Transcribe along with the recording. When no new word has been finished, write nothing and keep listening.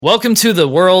Welcome to the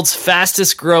world's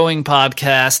fastest growing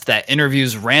podcast that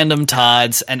interviews random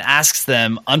Todds and asks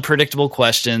them unpredictable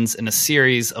questions in a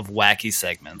series of wacky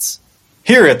segments.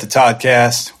 Here at the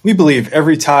Toddcast, we believe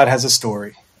every Todd has a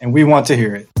story, and we want to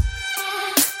hear it.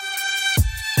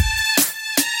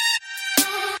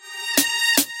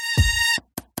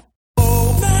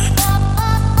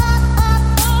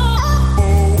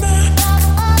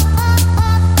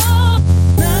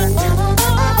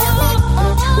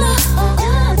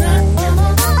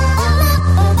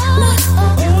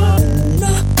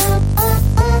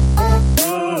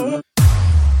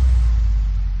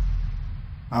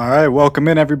 All right, welcome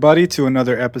in everybody to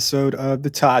another episode of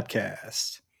the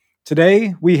Toddcast.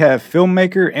 Today we have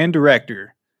filmmaker and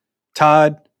director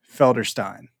Todd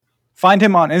Felderstein. Find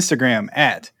him on Instagram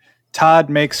at Todd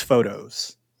Makes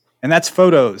Photos, and that's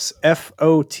photos,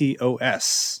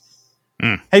 F-O-T-O-S.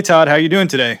 Hey Todd, how are you doing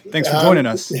today? Thanks for joining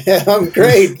us. Yeah, I'm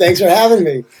great. Thanks for having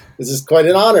me. This is quite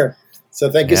an honor.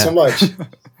 So thank you so much.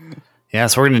 Yeah,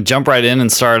 so we're going to jump right in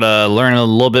and start learning a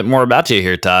little bit more about you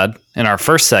here, Todd, in our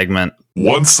first segment.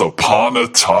 Once Upon a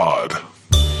Todd.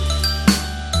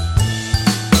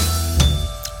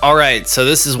 All right, so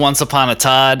this is Once Upon a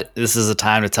Todd. This is a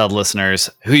time to tell the listeners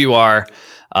who you are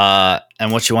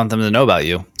and what you want them to know about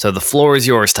you. So the floor is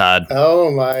yours, Todd.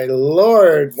 Oh, my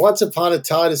Lord. Once Upon a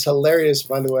Todd is hilarious,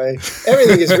 by the way.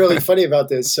 Everything is really funny about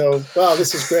this. So, wow,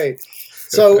 this is great.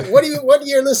 So what do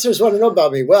your listeners want to know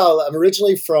about me? Well, I'm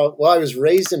originally I was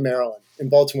raised in Maryland, in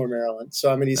Baltimore, Maryland.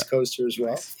 So I'm an East Coaster as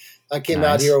well. I came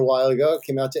out here a while ago,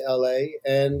 came out to LA,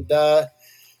 and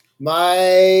my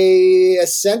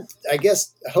ascent, I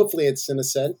guess, hopefully it's an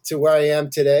ascent to where I am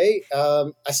today.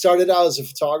 I started out as a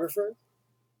photographer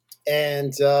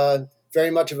and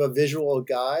very much of a visual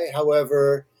guy.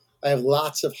 However, I have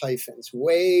lots of hyphens,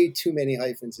 way too many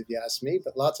hyphens if you ask me,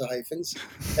 but lots of hyphens.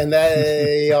 And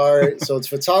so it's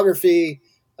photography.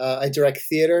 I direct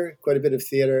theater, quite a bit of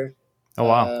theater. Oh,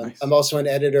 wow. Nice. I'm also an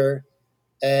editor.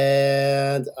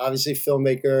 And obviously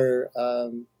filmmaker,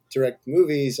 direct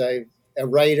movies. I'm a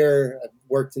writer. I've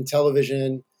worked in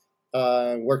television,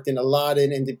 worked in a lot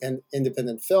in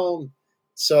independent film.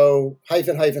 So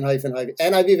hyphen.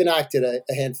 And I've even acted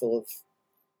a handful of,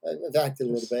 I've acted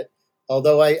a little bit,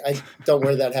 although I don't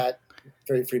wear that hat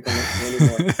very frequently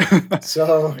anymore.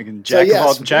 So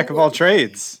jack of all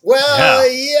trades. Well,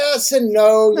 yes and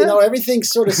no. You know, everything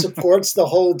sort of supports the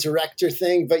whole director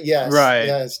thing, but yes,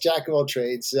 yes, jack of all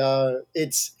trades.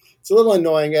 It's a little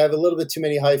annoying. I have a little bit too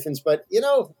many hyphens, but you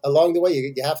know, along the way,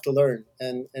 you have to learn.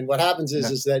 And what happens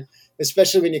is that,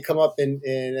 especially when you come up in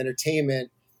entertainment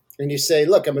and you say,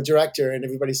 "Look, I'm a director," and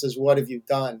everybody says, "What have you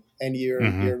done?" And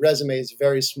your resume is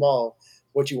very small.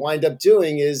 What you wind up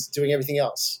doing is doing everything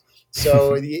else.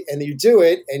 So, and you do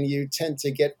it and you tend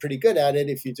to get pretty good at it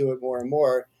if you do it more and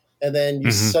more. And then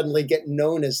you suddenly get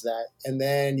known as that. And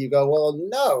then you go, well,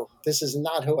 no, this is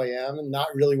not who I am and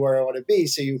not really where I want to be.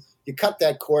 So you cut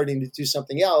that cord and you do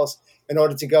something else in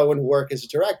order to go and work as a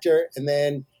director. And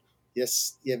then you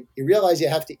realize you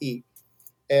have to eat.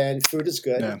 And food is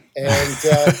good. Yeah.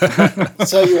 And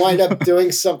so you wind up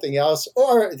doing something else.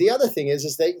 Or the other thing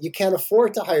is that you can't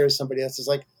afford to hire somebody else. It's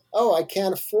like, oh, I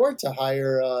can't afford to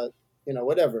hire,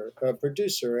 whatever, a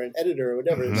producer, an editor, or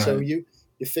whatever. Mm-hmm. So you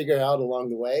figure it out along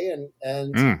the way,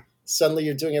 and suddenly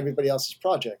you're doing everybody else's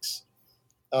projects.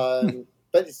 But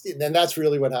then that's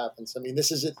really what happens. I mean, this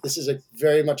is a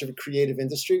very much of a creative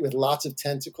industry with lots of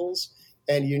tentacles.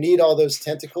 And you need all those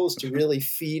tentacles to really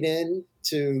feed in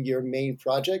to your main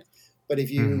project. But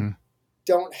if you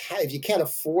if you can't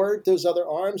afford those other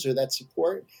arms or that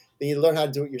support, then you learn how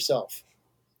to do it yourself.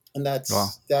 And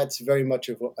that's very much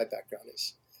of what my background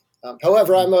is.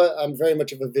 However, I'm very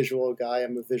much of a visual guy.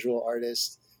 I'm a visual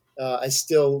artist. I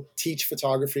still teach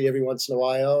photography every once in a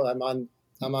while. I'm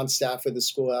on staff with a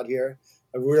school out here,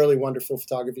 a really wonderful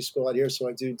photography school out here. So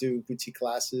I do boutique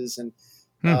classes and.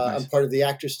 Nice. I'm part of the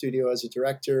actor studio as a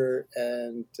director,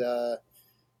 and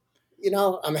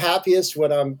I'm happiest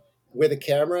when I'm with a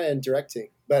camera and directing.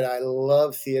 But I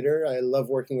love theater. I love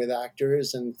working with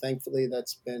actors, and thankfully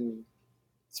it's been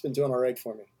doing all right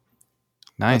for me.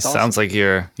 Nice. Awesome. Sounds like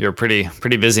you're a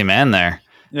pretty busy man there.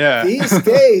 Yeah. These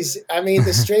days, I mean,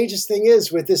 the strangest thing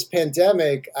is with this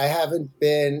pandemic, I've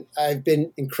been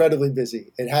incredibly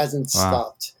busy. It hasn't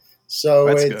stopped. So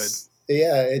that's good.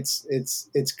 Yeah,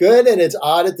 it's good and it's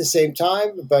odd at the same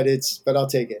time, but I'll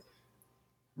take it.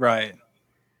 Right.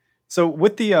 So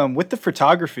with the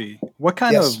photography, what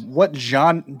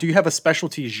genre do you have a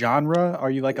specialty genre? Are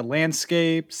you like a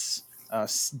landscapes,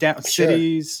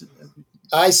 cities?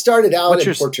 I started out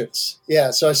in portraits.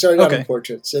 Yeah, so I started out in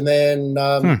portraits, and then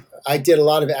I did a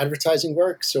lot of advertising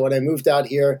work. So when I moved out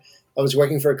here, I was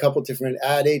working for a couple different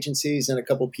ad agencies and a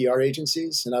couple PR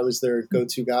agencies, and I was their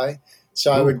go-to guy.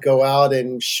 So I would go out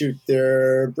and shoot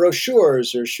their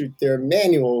brochures or shoot their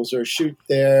manuals or shoot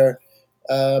their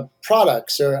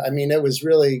products. It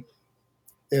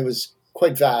was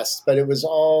quite vast, but it was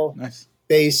all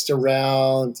based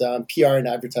around PR and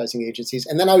advertising agencies.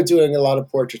 And then I was doing a lot of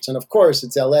portraits. And of course,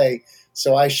 it's LA.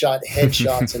 So I shot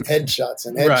headshots and headshots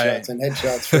and headshots and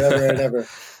headshots forever and ever.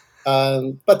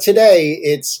 But today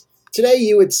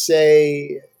you would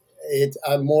say it's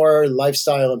more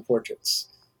lifestyle and portraits.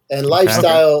 And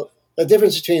lifestyle, the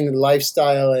difference between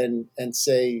lifestyle and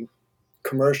say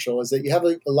commercial is that you have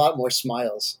a lot more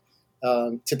smiles,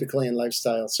 typically in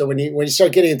lifestyle. So when you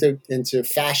start getting into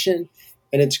fashion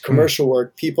and into commercial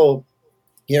work, people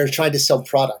trying to sell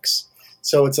products.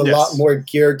 So it's a lot more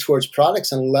geared towards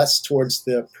products and less towards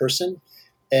the person.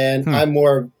 And I'm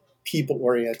more people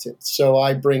oriented. So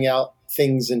I bring out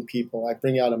things in people. I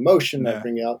bring out emotion. I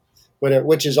bring out whatever,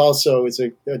 which is also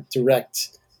a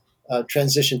direct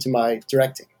transition to my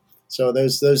directing. So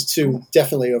those two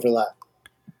definitely overlap.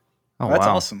 Oh, that's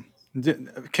awesome.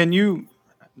 Can you?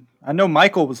 I know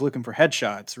Michael was looking for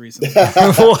headshots recently.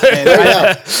 I'm going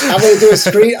to do a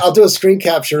screen. I'll do a screen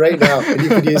capture right now, and you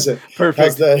can use it.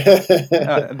 Perfect.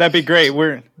 That'd be great.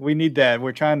 We need that.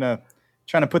 We're trying to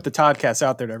put the Toddcast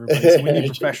out there to everybody. So we need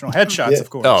professional headshots, of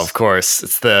course. Oh, of course.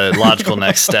 It's the logical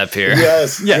next step here.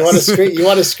 Yes. You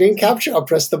want a screen capture? I'll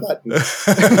press the button.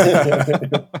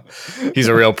 He's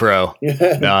a real pro.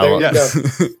 There you go.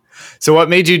 So what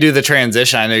made you do the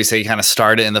transition? I know you say you kind of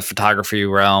started in the photography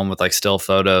realm with like still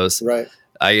photos. Right.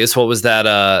 I guess what was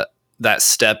that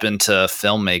step into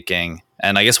filmmaking?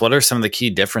 And I guess what are some of the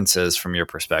key differences from your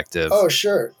perspective? Oh,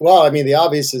 sure. Well, the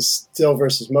obvious is still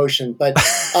versus motion, but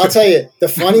I'll tell you, the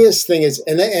funniest thing is,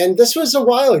 and this was a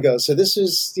while ago. So this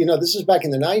was back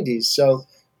in the 90s. So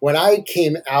when I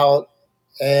came out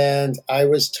and I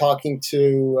was talking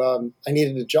to, I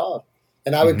needed a job,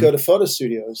 and I would go to photo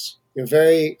studios,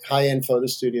 very high-end photo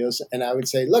studios, and I would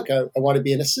say, look, I want to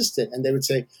be an assistant. And they would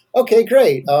say, okay,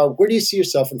 great. Where do you see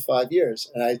yourself in 5 years?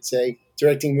 And I'd say,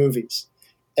 directing movies.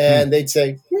 And they'd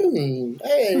say, and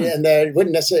they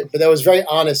wouldn't necessarily, but that was very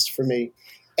honest for me.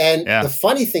 And the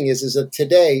funny thing is that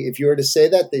today, if you were to say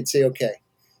that, they'd say, okay,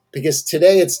 because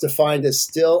today it's defined as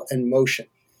still and motion.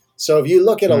 So if you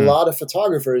look at a lot of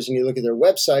photographers and you look at their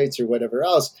websites or whatever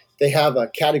else, they have a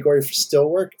category for still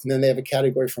work, and then they have a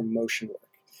category for motion work.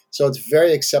 So it's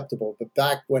very acceptable. But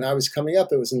back when I was coming up,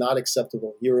 it was not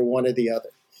acceptable. You were one or the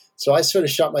other. So I sort of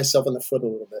shot myself in the foot a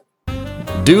little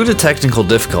bit. Due to technical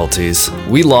difficulties,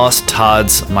 we lost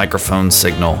Todd's microphone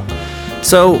signal.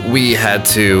 So we had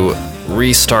to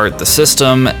restart the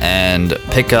system and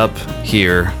pick up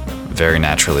here very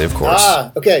naturally, of course.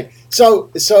 Okay. So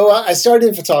I started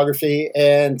in photography,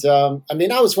 and I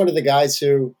was one of the guys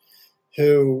who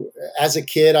as a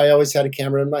kid, I always had a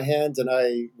camera in my hand, and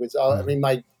I was,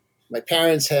 my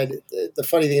parents had, the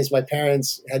funny thing is my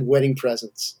parents had wedding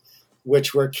presents,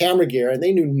 which were camera gear, and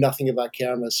they knew nothing about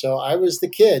cameras. So I was the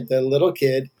little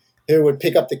kid who would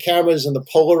pick up the cameras and the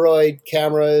Polaroid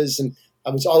cameras, and I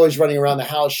was always running around the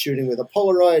house shooting with a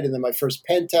Polaroid, and then my first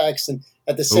Pentax. And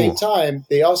at the same time,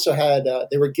 they also had,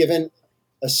 they were given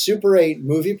a Super 8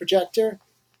 movie projector.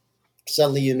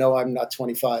 Suddenly, I'm not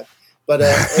 25, but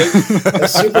a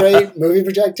Super 8 movie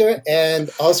projector and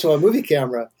also a movie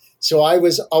camera. So I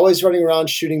was always running around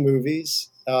shooting movies.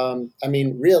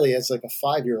 Really, as like a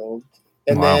 5-year-old.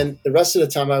 And then the rest of the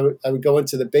time I would go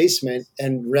into the basement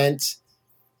and rent.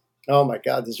 Oh my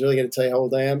God, this is really going to tell you how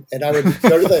old I am. And I would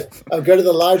go to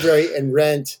the library and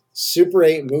rent Super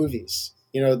 8 movies,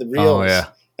 the reels. Oh, yeah.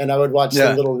 And I would watch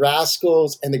The Little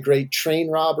Rascals and The Great Train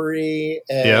Robbery.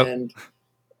 And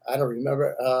I don't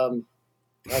remember.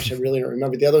 I really don't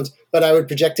remember the other ones. But I would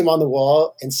project them on the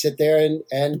wall and sit there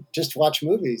and just watch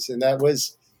movies. And that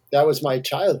was my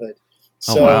childhood.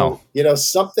 So,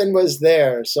 something was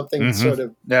there, something sort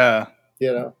of, and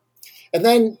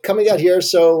then coming out here.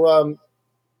 So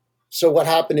what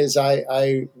happened is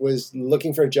I was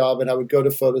looking for a job, and I would go to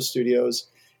photo studios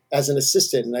as an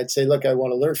assistant, and I'd say, look, I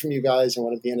want to learn from you guys. I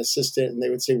want to be an assistant. And they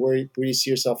would say, where do you see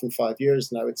yourself in 5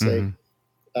 years? And I would say,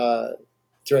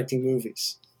 directing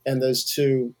movies. And those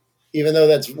two, even though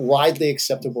that's widely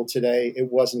acceptable today, it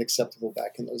wasn't acceptable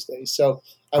back in those days. So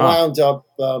I wound up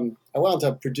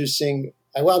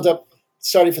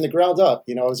starting from the ground up.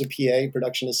 I was a PA,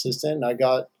 production assistant, and I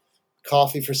got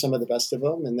coffee for some of the best of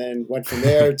them, and then went from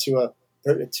there to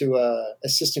a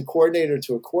assistant coordinator,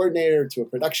 to a coordinator, to a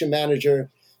production manager,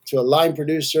 to a line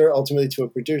producer, ultimately to a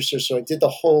producer. So I did the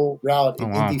whole route in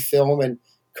indie film and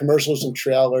commercials and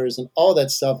trailers and all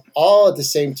that stuff, all at the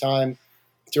same time,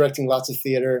 directing lots of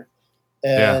theater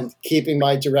and keeping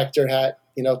my director hat,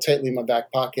 tightly in my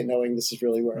back pocket, knowing this is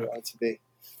really where I want to be.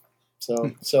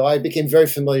 So I became very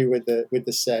familiar with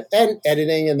the set and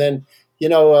editing. And then,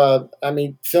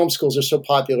 film schools are so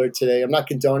popular today. I'm not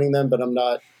condoning them, but I'm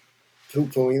not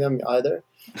poo-pooing them either.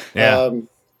 Yeah.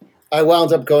 I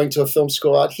wound up going to a film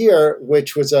school out here,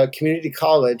 which was a community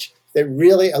college that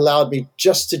really allowed me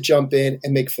just to jump in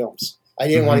and make films. I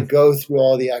didn't want to go through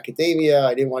all the academia.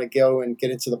 I didn't want to go and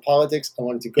get into the politics. I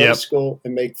wanted to go to school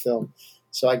and make film.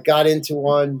 So I got into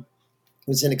one. It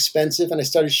was inexpensive, and I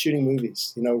started shooting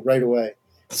movies, right away.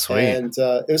 Sweet. And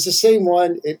it was the same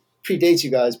one. It predates you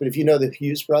guys, but if you know the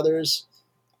Hughes brothers,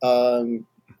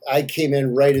 I came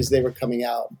in right as they were coming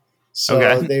out.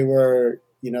 So they were,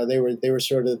 they were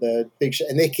sort of the big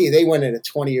and they went in at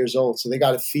 20 years old. So they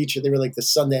got a feature. They were like the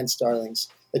Sundance darlings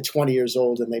at 20 years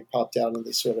old, and they popped out and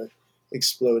they sort of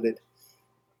exploded.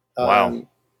 Wow.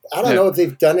 I don't know if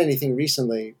they've done anything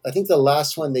recently. I think the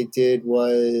last one they did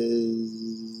was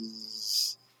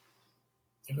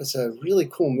a really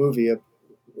cool movie.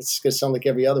 It's going to sound like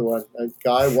every other one. A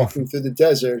guy walking through the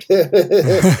desert.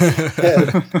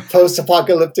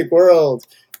 Post-apocalyptic world.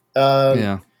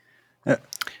 I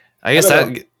guess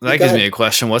that gives me a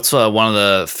question. What's one of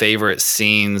the favorite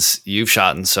scenes you've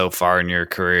shot in so far in your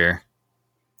career?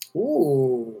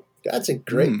 Ooh, that's a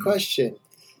great question.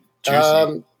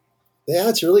 Yeah,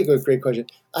 it's a really great question.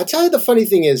 I tell you, the funny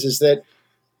thing is that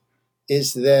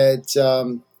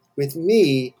with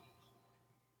me,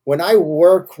 when I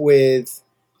work with,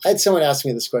 I had someone ask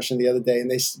me this question the other day,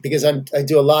 and because I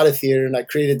do a lot of theater, and I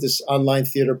created this online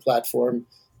theater platform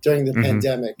during the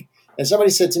pandemic. And somebody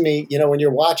said to me, when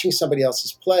you're watching somebody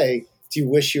else's play, do you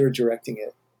wish you were directing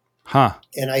it? Huh.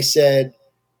 And I said,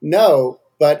 no,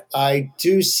 but I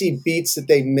do see beats that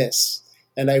they miss,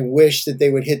 and I wish that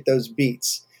they would hit those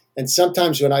beats. And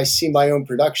sometimes when I see my own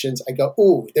productions, I go,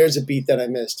 ooh, there's a beat that I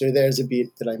missed, or there's a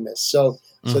beat that I missed. So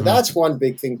that's one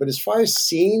big thing. But as far as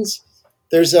scenes,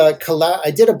 there's I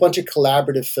did a bunch of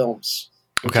collaborative films.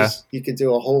 Okay. You could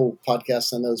do a whole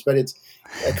podcast on those, but it's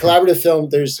a collaborative film.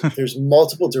 There's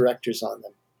multiple directors on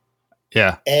them.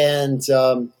 Yeah. And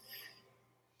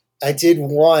I did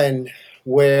one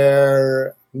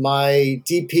where my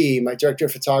DP, my director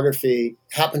of photography,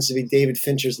 happens to be David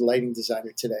Fincher's lighting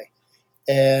designer today.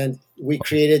 And we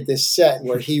created this set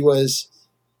where it was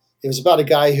about a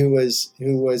guy who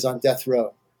was on death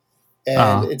row.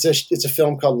 And it's a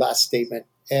film called Last Statement.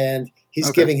 And he's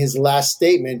giving his last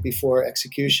statement before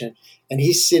execution. And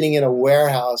he's sitting in a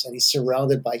warehouse, and he's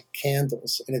surrounded by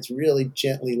candles, and it's really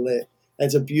gently lit. And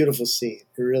it's a beautiful scene.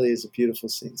 It really is a beautiful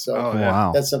scene.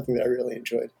 So that's something that I really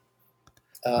enjoyed.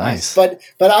 Nice. But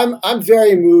I'm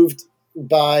very moved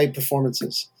by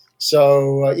performances.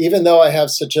 So even though I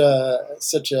have such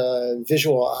a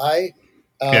visual eye,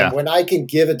 when I can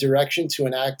give a direction to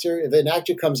an actor, if an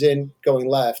actor comes in going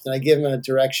left and I give them a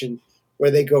direction where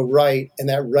they go right, and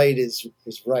that right is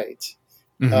right,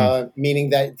 meaning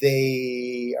that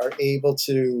they are able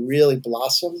to really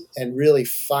blossom and really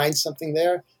find something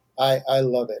there, I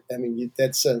love it. I mean,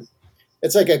 it's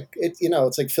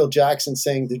like Phil Jackson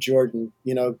saying to Jordan,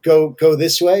 go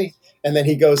this way, and then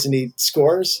he goes and he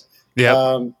scores.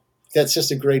 Yeah. That's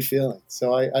just a great feeling.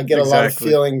 So I get a lot of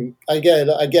feeling. I get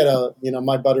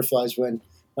my butterflies when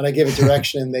I give a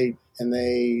direction and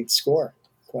they score.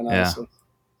 Quite honestly.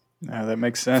 Yeah, that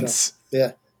makes sense.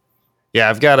 So, yeah.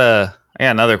 I've got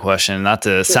another question. Not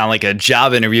to sound like a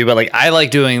job interview, but I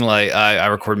like doing I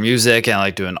record music and I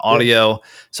like doing audio.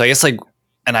 So I guess and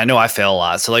I know I fail a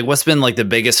lot. So what's been the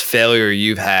biggest failure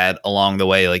you've had along the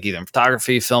way, either in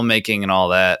photography, filmmaking, and all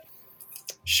that?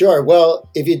 Sure. Well,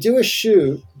 if you do a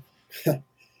shoot.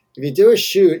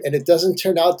 And it doesn't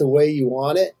turn out the way you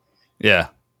want it,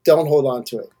 don't hold on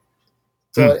to it.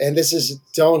 So, and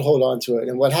don't hold on to it.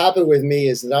 And what happened with me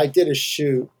is that I did a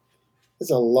shoot. It's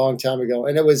a long time ago,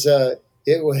 and it was a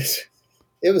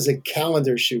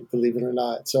calendar shoot, believe it or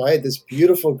not. So I had this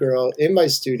beautiful girl in my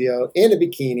studio in a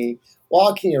bikini,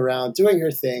 walking around doing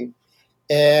her thing,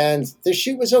 and the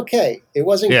shoot was okay. It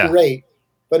wasn't great,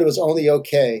 but it was only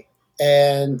okay.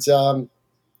 And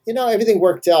everything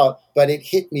worked out, but it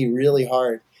hit me really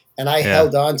hard. And I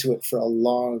held on to it for a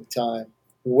long time,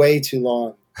 way too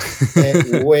long,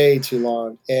 way too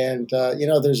long. And,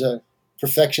 there's a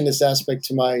perfectionist aspect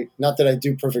to not that I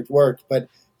do perfect work, but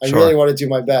I really want to do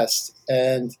my best.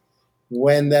 And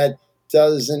when that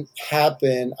doesn't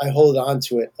happen, I hold on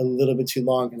to it a little bit too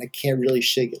long, and I can't really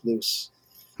shake it loose.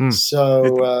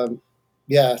 So,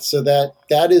 so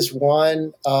that is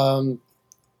one.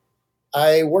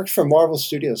 I worked for Marvel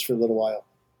Studios for a little while.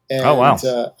 And,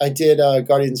 I did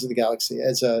Guardians of the Galaxy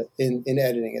in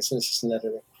editing as an assistant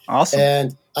editor. Awesome.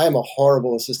 And I am a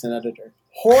horrible assistant editor.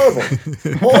 Horrible.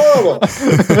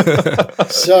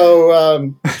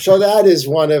 So that is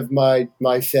one of my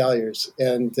failures,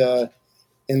 and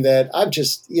in that I'm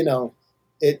just, the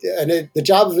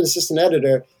job of an assistant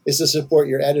editor is to support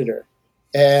your editor,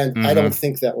 and I don't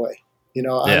think that way.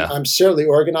 I'm certainly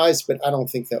organized, but I don't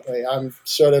think that way. I'm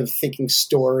sort of thinking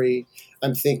story.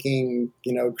 I'm thinking,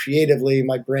 creatively.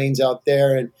 My brain's out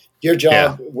there, and your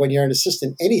job when you're an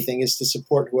assistant, anything, is to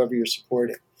support whoever you're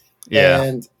supporting. Yeah.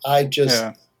 And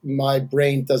my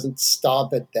brain doesn't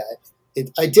stop at that.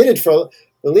 I did it for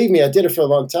a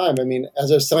long time. I mean,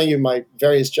 as I was telling you, my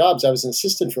various jobs, I was an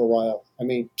assistant for a while.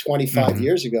 25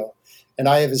 years ago. And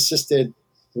I have assisted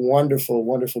wonderful,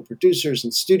 wonderful producers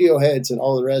and studio heads and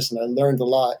all the rest. And I learned a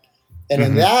lot. And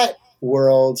in that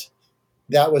world,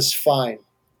 that was fine.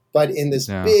 But in this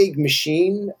big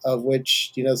machine of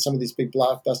which, some of these big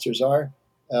blockbusters are,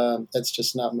 that's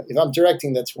just not. If I'm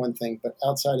directing, that's one thing. But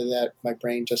outside of that, my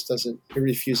brain just doesn't. It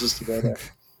refuses to go there.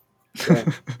 So,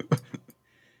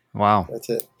 wow, that's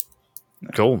it.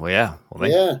 Cool. Yeah.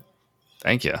 Well,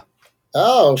 thank you.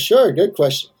 Oh, sure. Good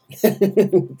question.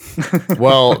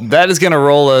 Well, that is going to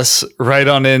roll us right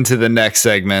on into the next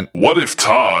segment. What if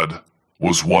Todd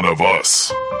was one of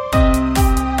us?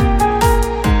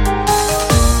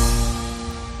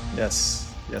 Yes.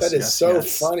 That is so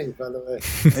funny, by the way.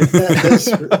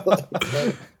 Really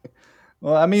funny.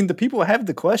 Well, the people have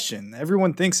the question.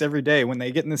 Everyone thinks every day when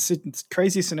they get in this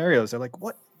crazy scenarios, they're like,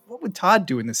 what would Todd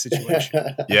do in this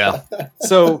situation? Yeah.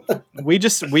 So we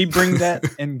bring that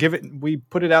and we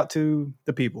put it out to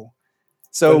the people.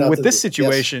 So with this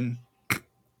situation,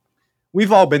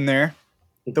 we've all been there.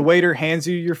 The waiter hands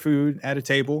you your food at a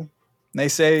table and they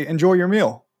say, enjoy your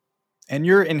meal. And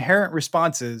your inherent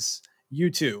response is, you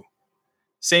too.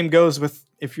 Same goes with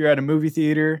if you're at a movie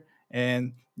theater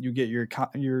and you get your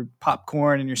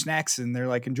popcorn and your snacks and they're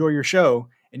like, enjoy your show.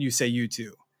 And you say, you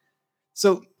too.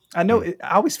 So I know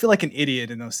I always feel like an idiot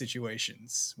in those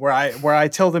situations where I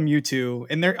tell them you too,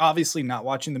 and they're obviously not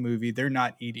watching the movie. They're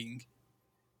not eating.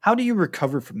 How do you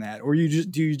recover from that? Or do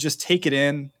you just take it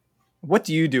in? What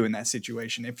do you do in that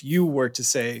situation? If you were to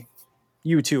say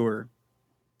you too, or,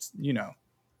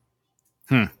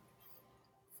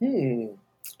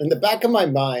 In the back of my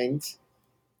mind,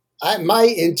 my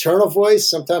internal voice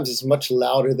sometimes is much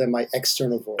louder than my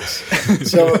external voice.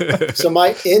 So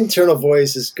my internal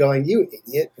voice is going, "You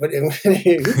idiot! Who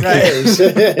cares?"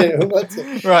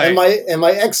 Right. And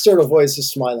my external voice is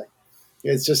smiling.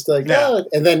 It's just like, oh,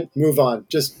 and then move on.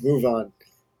 Just move on.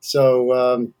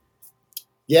 So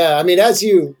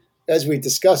as we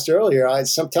discussed earlier,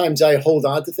 sometimes I hold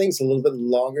on to things a little bit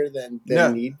longer than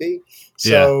need be.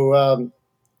 So.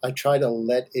 I try to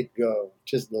let it go.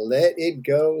 Just let it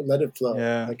go, let it flow,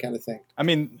 that kind of thing. I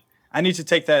need to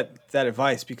take that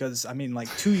advice because,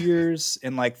 2 years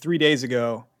and 3 days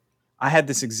ago, I had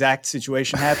this exact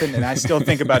situation happen and I still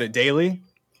think about it daily.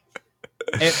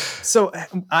 And so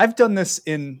I've done this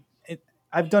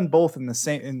I've done both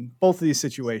in both of these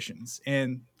situations.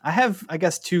 And I have, I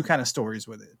guess, two kind of stories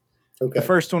with it. Okay. The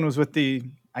first one was with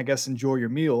enjoy your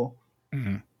meal.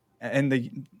 Mm-hmm. And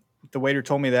the waiter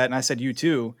told me that, and I said, you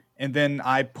too. And then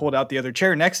I pulled out the other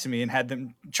chair next to me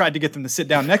and tried to get them to sit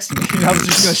down next to me. And I was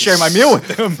just going to share my meal with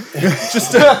them.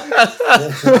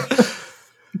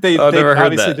 They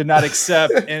obviously did not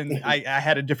accept. And I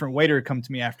had a different waiter come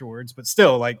to me afterwards, but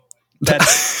still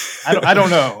that's, I don't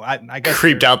know. I guess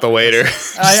creeped out the waiter.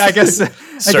 I guess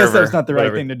that's not the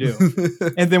right thing to do.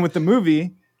 And then with the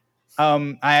movie,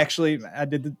 I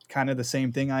did kind of the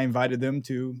same thing. I invited them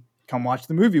to come watch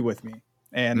the movie with me.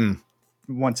 And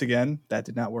once again, that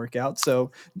did not work out.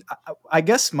 So I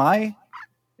guess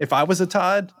if I was a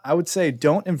Todd, I would say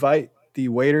don't invite the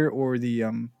waiter or the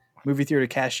movie theater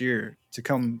cashier to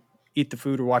come eat the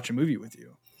food or watch a movie with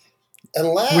you.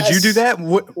 Unless, would you do that?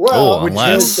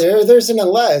 There's an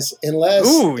unless.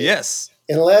 Ooh, yes.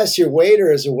 Unless your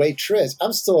waiter is a waitress.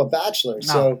 I'm still a bachelor. No.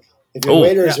 So if your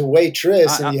waiter is a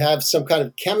waitress and you have some kind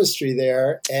of chemistry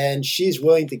there and she's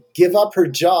willing to give up her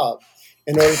job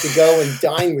in order to go and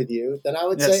dine with you, then I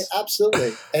would say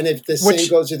absolutely. And if the same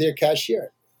goes with your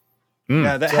cashier.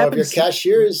 Yeah, that so happens. If your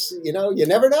cashier is, you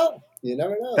never know. You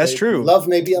never know. That's true. Love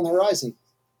may be on the horizon.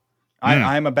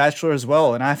 I'm a bachelor as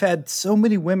well, and I've had so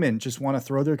many women just want to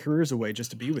throw their careers away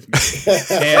just to be with me.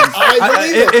 And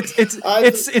it's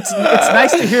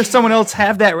nice to hear someone else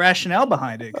have that rationale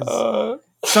behind it, because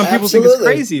some people think it's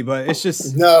crazy, but it's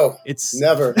just it's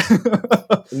never.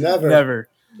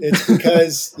 It's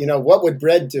because, what would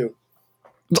bread do?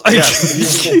 What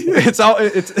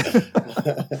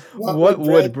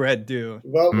would bread do?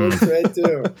 What would bread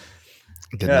do?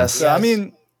 Yeah, so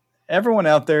everyone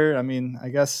out there, I mean, I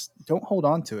guess don't hold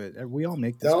on to it. We all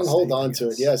make this Don't mistake, hold on to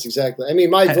it. Yes, exactly. I mean,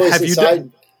 my voice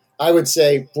inside, I would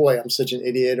say, boy, I'm such an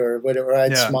idiot or whatever.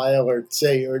 I'd smile or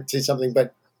say something,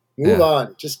 but move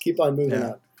on. Just keep on moving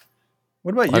on.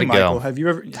 What about you, Michael? Have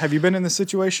you been in this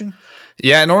situation?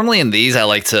 Yeah, normally in these, I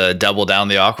like to double down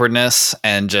the awkwardness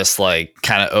and just like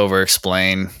kind of over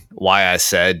explain why I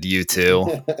said you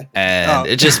too. And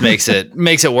it just makes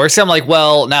it worse. I'm like,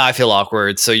 well, now I feel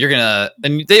awkward. So you're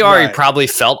and they already probably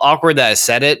felt awkward that I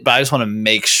said it, but I just want to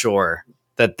make sure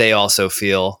that they also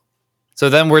feel.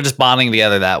 So then we're just bonding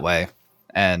together that way.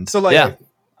 And so like,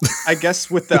 I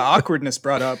guess with the awkwardness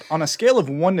brought up on a scale of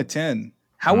 1 to 10,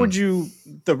 how would you,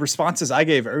 the responses I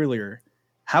gave earlier,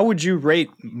 how would you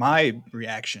rate my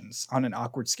reactions on an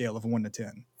awkward scale of 1 to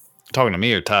 10? Talking to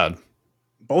me or Todd?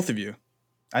 Both of you.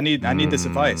 I need this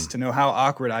advice to know how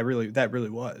awkward that really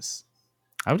was.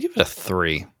 I would give it a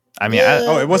 3. I mean,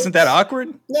 it wasn't that awkward?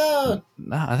 No,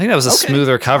 I think that was a smooth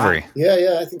recovery.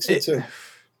 Yeah, I think so too.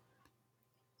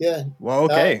 Yeah. Well,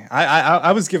 okay.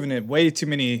 I was giving it way too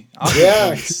many.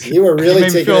 You were really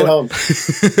taking it home.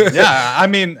 Yeah, I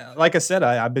mean, like I said,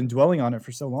 I've been dwelling on it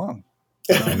for so long.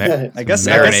 I guess that's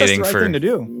the right thing to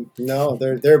do. No,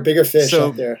 there are bigger fish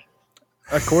out there.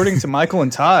 According to Michael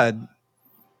and Todd,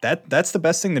 that's the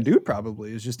best thing to do.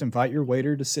 Probably is just invite your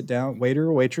waiter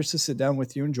or waitress to sit down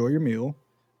with you, enjoy your meal,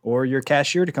 or your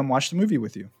cashier to come watch the movie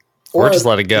with you. Or just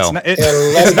let it go. Or just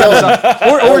let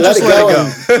it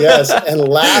go. Yes, and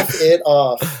laugh it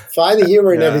off. Find the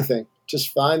humor in everything.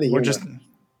 Just find the humor.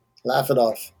 Laugh it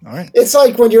off. All right. It's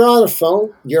like when you're on the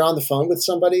phone with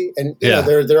somebody, and you know,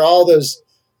 there are all those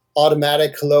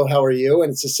automatic hello, how are you?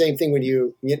 And it's the same thing when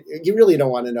you really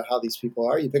don't want to know how these people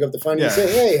are. You pick up the phone and you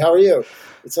say, hey, how are you?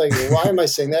 It's like, why am I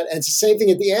saying that? And it's the same thing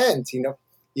at the end. You know,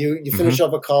 you finish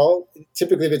off a call,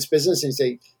 typically if it's business, and you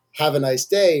say, have a nice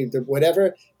day,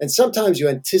 whatever. And sometimes you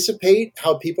anticipate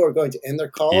how people are going to end their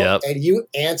call, and you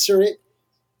answer it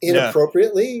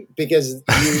inappropriately because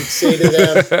you say to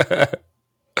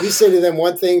them,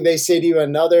 one thing, they say to you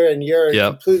another, and you're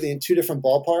completely in two different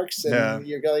ballparks. And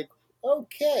you're like,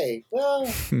 okay, well,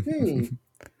 Same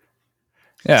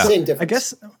difference. I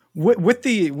guess with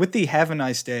the have a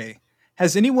nice day,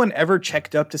 has anyone ever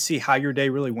checked up to see how your day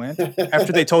really went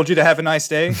after they told you to have a nice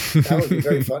day? That would be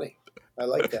very funny. I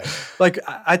like that. Like,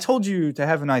 I told you to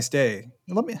have a nice day.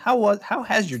 How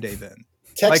has your day been?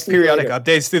 Text like periodic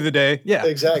updates through the day. Yeah,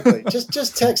 exactly.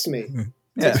 Just text me.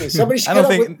 Text me. Somebody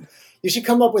should you should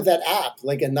come up with that app,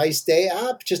 like a nice day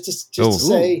app, just to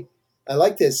say, I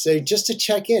like this. So just to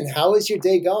check in, how is your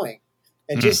day going?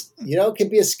 And just, it can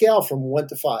be a scale from 1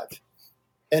 to 5.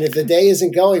 And if the day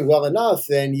isn't going well enough,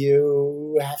 then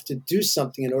you have to do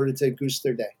something in order to goose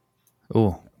their day.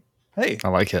 Oh, hey, I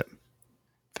like it.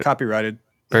 Copyrighted.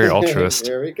 Very altruist.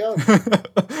 There we go.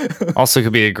 Also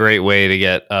could be a great way to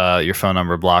get your phone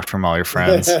number blocked from all your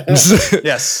friends.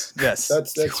 Yes.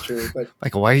 That's true. But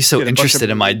like, why are you so interested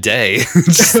in my day?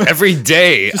 Just every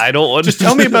day. I don't want. Just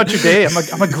tell me about your day.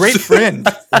 I'm a great friend.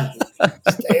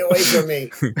 Stay away from me.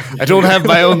 I don't have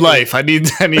my own life. I need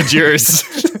yours.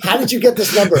 How did you get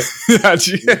this number?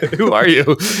 Who are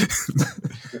you?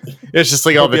 It's just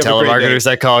like all the telemarketers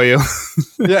that call you.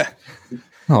 Yeah.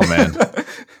 Oh man.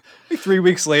 3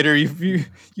 weeks later, you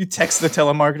text the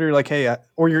telemarketer like, "Hey,"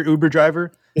 or your Uber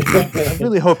driver. I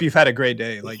really hope you've had a great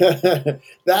day. Like,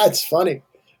 that's funny.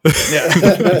 Yeah,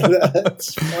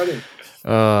 that's funny.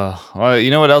 Well,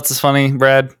 you know what else is funny,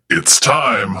 Brad? It's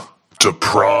time to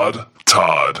prod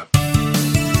Todd.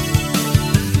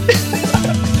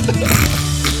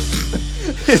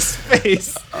 His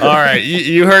face. All right,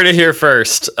 you heard it here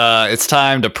first. It's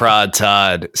time to prod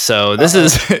Todd. So this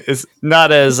is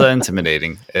not as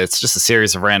intimidating. It's just a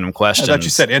series of random questions. I thought you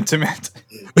said intimate.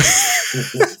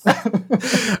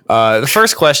 The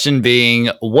first question being,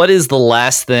 what is the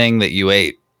last thing that you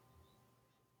ate?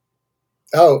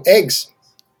 Oh, eggs.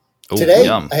 Ooh, today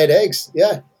yum. I had eggs.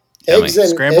 Yeah, Yummy. eggs and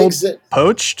scrambled, eggs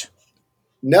poached.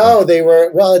 No, they were,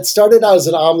 well, it started out as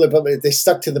an omelet, but they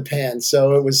stuck to the pan.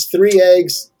 So it was 3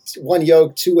 eggs, 1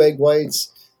 yolk, 2 egg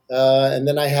whites. And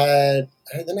then I had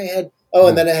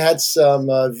some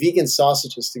vegan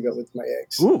sausages to go with my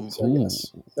eggs. Ooh. So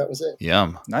yes, that was it.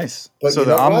 Yum. Nice. But so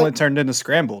the omelet turned into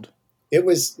scrambled. It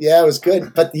was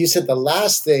good. But you said the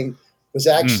last thing was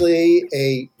actually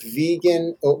a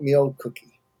vegan oatmeal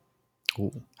cookie.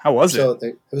 Ooh. How was it?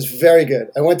 It was very good.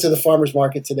 I went to the farmer's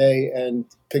market today and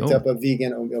picked up a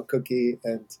vegan oatmeal cookie,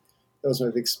 and that was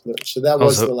my big splurge. So that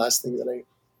was the last thing that I ate.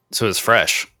 So it's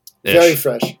fresh. Very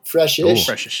fresh-ish.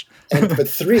 Freshish. But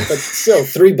still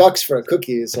 $3 for a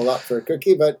cookie is a lot for a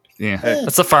cookie. But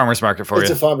that's a farmer's market for you.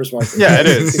 It's a farmer's market. Yeah, it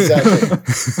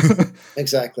is.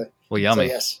 Exactly. Well, yummy.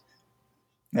 So, yes.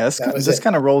 Yeah, this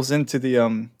kind of rolls into the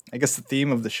I guess the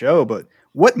theme of the show. But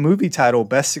what movie title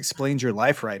best explains your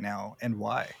life right now and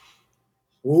why?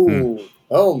 Ooh!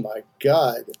 Oh my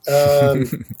God!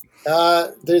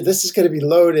 This is going to be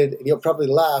loaded, and you'll probably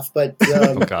laugh. But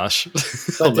oh gosh!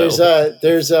 But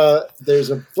there's a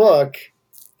book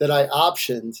that I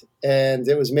optioned, and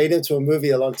it was made into a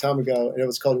movie a long time ago, and it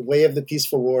was called Way of the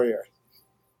Peaceful Warrior,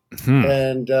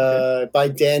 and by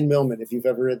Dan Millman. If you've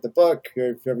ever read the book or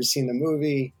if you've ever seen the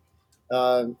movie,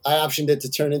 I optioned it to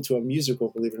turn into a musical,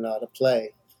 believe it or not, a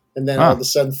play, and then all of a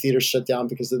sudden theaters shut down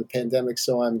because of the pandemic.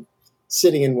 So I'm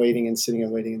sitting and waiting and sitting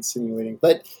and waiting and sitting and waiting.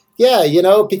 But yeah,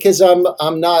 because I'm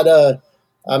not a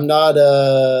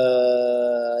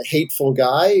hateful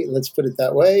guy. Let's put it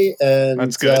that way. And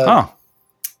that's good.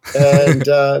 And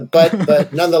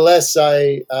but nonetheless,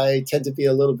 I tend to be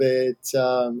a little bit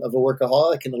of a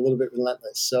workaholic and a little bit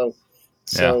relentless. So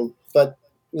but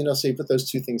so you put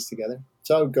those two things together.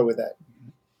 So I would go with that.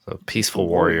 So peaceful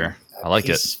warrior. I like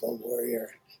it. Peaceful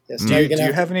warrior. Yes. Do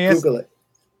you have any Google it?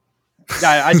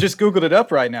 I just Googled it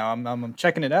up right now. I'm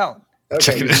checking it out.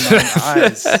 Okay.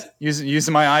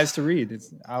 Using my eyes to read.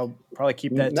 I'll probably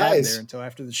keep that tab there until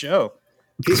after the show.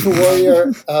 Peaceful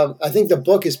Warrior. I think the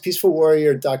book is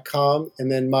peacefulwarrior.com,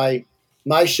 and then my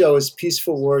show is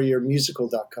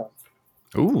peacefulwarriormusical.com.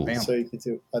 Ooh. Bam. So you can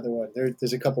do either one.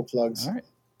 There's a couple plugs. All right.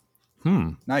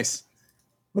 Nice.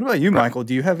 What about you, Michael?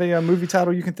 Do you have a movie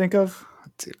title you can think of?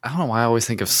 Dude, I don't know why I always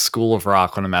think of School of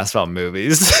Rock when I'm asked about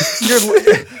movies.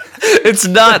 It's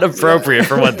not appropriate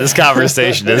for what this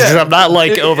conversation is. I'm not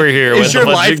over here with a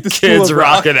bunch of kids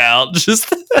rocking out.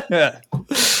 Just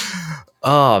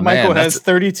oh man, Michael has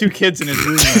 32 kids in his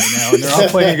room right now, and they're all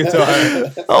playing guitar.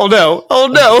 Oh no!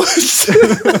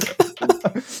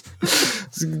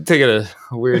 It's taking a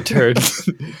weird turn.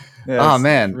 Oh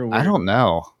man, I don't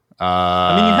know.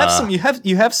 I mean,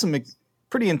 you have some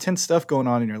pretty intense stuff going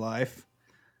on in your life.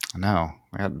 I know.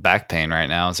 I got back pain right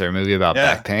now. Is there a movie about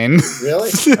back pain? Really?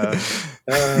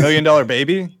 $1 Million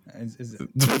Baby? Is it?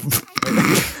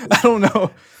 I don't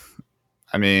know.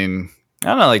 I mean, I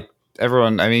don't know. Like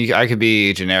everyone, I mean, I could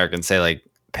be generic and say like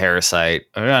Parasite.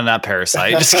 Or no, not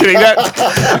Parasite. Just kidding.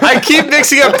 I keep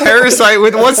mixing up Parasite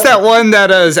with what's that one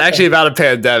that is actually about a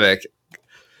pandemic?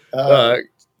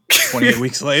 28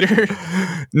 weeks later.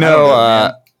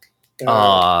 No.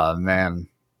 Man.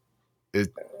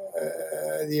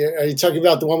 Are you talking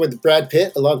about the one with Brad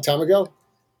Pitt a long time ago?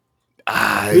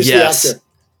 Who's the actor?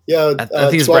 Yeah, I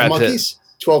think it's 12 Brad Monkeys.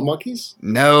 Pitt. 12 Monkeys?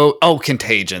 No. Oh,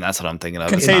 Contagion. That's what I'm thinking of.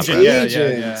 Contagion.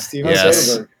 Yeah. Steven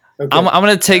Soderbergh. Okay. I'm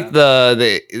going to take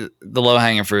the low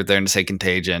hanging fruit there and say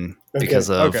Contagion because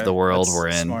of the world we're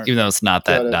in, smart. even though it's not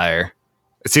that dire.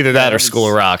 It's either that or School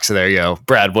of Rock. So there you go,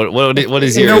 Brad. What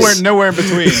is yours? Nowhere in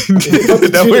between. Put the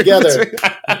two together.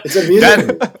 It's a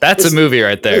musical. That's a movie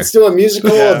right there. Let's do a musical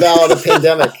about a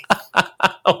pandemic.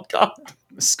 Oh God.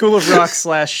 School of Rock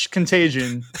 /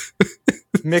 Contagion.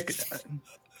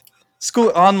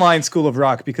 Online School of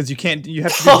Rock, because you have to do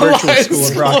virtual School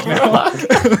of Rock now.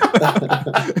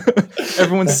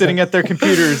 Everyone's sitting at their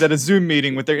computers at a Zoom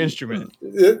meeting with their instrument.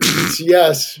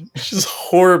 Yes. It just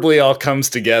horribly all comes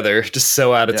together. Just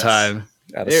so out of time.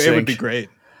 It would be great.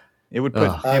 It would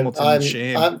put Hamilton to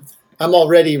shame. I'm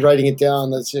already writing it down.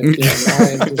 That's it.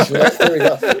 There we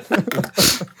go.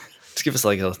 Just give us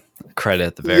like a credit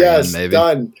at the very end, maybe.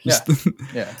 Done.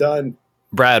 Yeah. Done.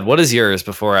 Brad, what is yours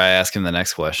before I ask him the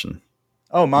next question?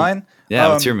 Oh, mine? Yeah,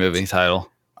 what's your movie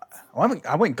title?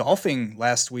 I went golfing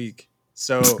last week,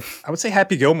 so I would say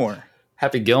Happy Gilmore.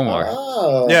 Happy Gilmore.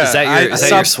 Oh. Yeah. Is that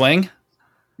your swing?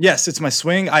 Yes, it's my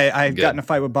swing. I got in a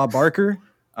fight with Bob Barker.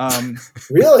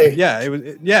 Really? Yeah, it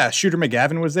was. Shooter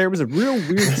McGavin was there. It was a real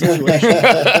weird situation.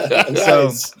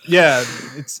 Nice. So yeah,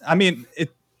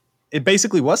 it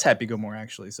basically was Happy Gilmore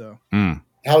actually. So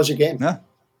how was your game? No,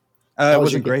 it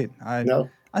wasn't great. I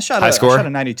shot a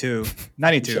 92.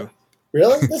 92.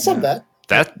 Really? That's not bad.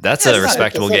 That's a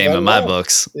respectable game in my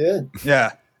books.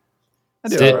 Yeah. I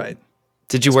did all right.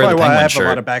 Did you wear the penguin shirt? I have a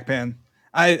lot of back pain.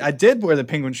 I did wear the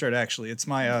penguin shirt actually. It's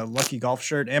my lucky golf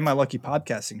shirt and my lucky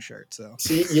podcasting shirt. So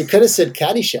you could have said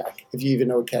Caddyshack if you even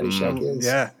know what Caddyshack is.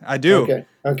 Yeah, I do.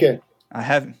 Okay. I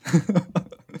haven't.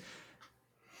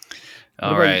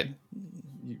 All right.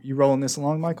 You rolling this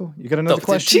along, Michael? You got another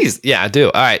question? Jeez, yeah, I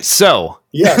do. All right, so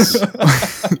yes.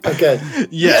 Okay.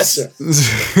 Yes.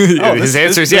 His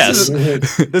answer is yes.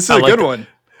 This is a good one.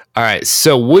 All right.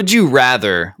 So, would you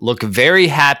rather look very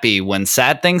happy when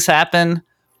sad things happen,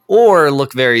 or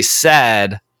look very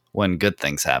sad when good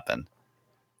things happen?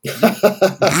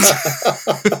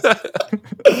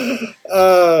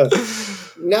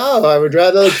 No, I would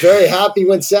rather look very happy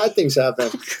when sad things happen,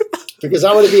 because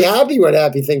I want to be happy when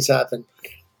happy things happen.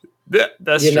 Yeah,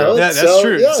 that's You true. know? That's So,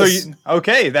 true. yes. So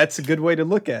okay, that's a good way to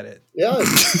look at it. Yeah,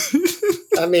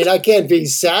 I mean, I can't be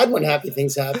sad when happy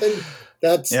things happen.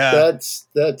 That's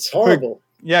horrible.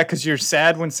 Yeah, because you're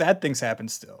sad when sad things happen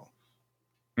still.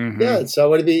 Mhm. Yeah, so I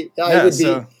would be.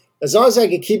 As long as I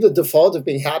can keep the default of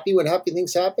being happy when happy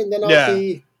things happen, then I'll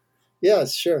be. Yeah,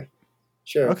 sure.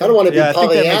 Okay. I don't want to be I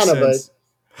think that makes Pollyanna, but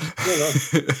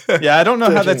sense. Yeah, I don't know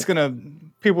how that's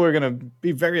people are gonna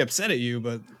be very upset at you,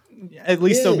 but at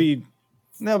least they'll be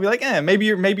like, maybe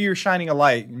you're shining a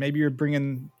light, maybe you're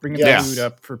bringing Yes. food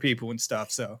up for people and stuff.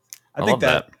 So I I think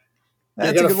love that.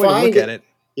 that's You're a gonna good way to look find at it.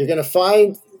 you're going to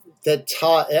find that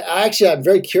Todd. Actually, I'm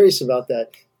very curious about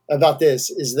that. About this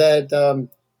is that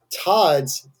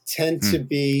Todds tend to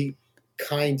be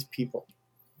kind people.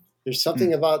 There's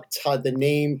something about Todd, the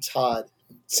name Todd.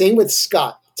 Same with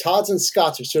Scott. Todds and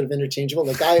Scotts are sort of interchangeable.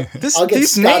 Like I'll get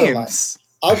These Scott a lot. names.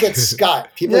 I'll get Scott.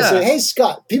 People will say, "Hey,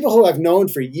 Scott." People who I've known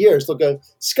for years, they'll go,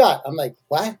 "Scott." I'm like,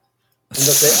 "What?" And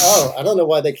they'll say, "Oh, I don't know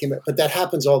why they came up," but that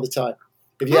happens all the time.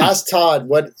 If you ask Todd,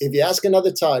 if you ask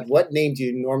another Todd, what name do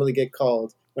you normally get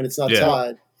called when it's not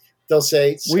Todd? They'll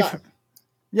say Scott.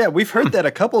 We've heard that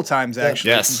a couple times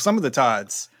actually Yes. from some of the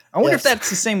Todds. I wonder if that's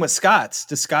the same with Scotts.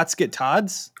 Do Scotts get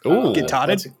Todds? Ooh. Get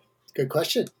Todded? That's a good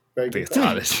question. Very good. Get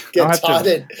Todded. Get I'll have to-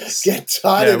 Todded. Get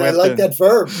Todded. we I have like to- that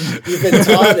verb. You've been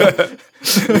Todded.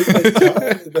 You've been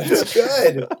Todded. That's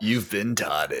good. You've been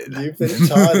Todded. You've been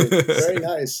Todded. Very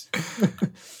nice.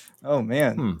 Oh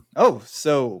man. Oh,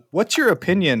 so what's your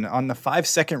opinion on the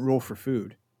 5-second rule for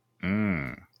food?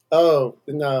 Oh,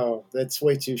 no. That's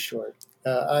way too short.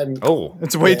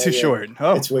 It's way too short.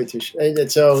 Oh, It's way too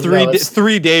short. So,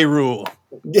 3-day rule.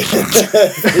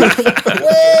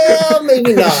 well,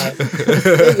 maybe not.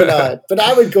 Maybe not. But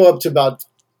I would go up to about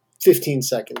 15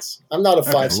 seconds. I'm not a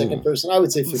 5-second person. I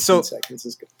would say 15 seconds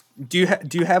is good. Do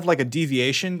you have like a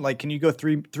deviation? Like, can you go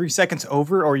 3 seconds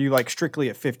over, or are you like strictly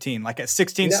at 15? Like at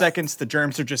 16 seconds, the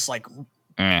germs are just like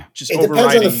just It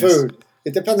overriding. depends on the food.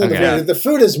 It depends on the food. If the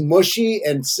food is mushy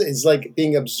and is like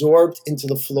being absorbed into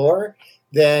the floor,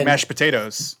 then Mashed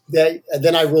potatoes. then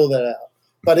I rule that out.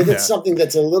 But if it's something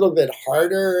that's a little bit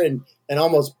harder and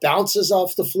almost bounces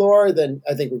off the floor, then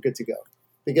I think we're good to go.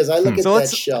 Because I look at that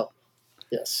shell.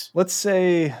 Yes. Let's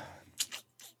say,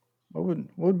 what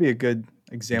would be a good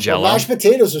example? Jello. Mashed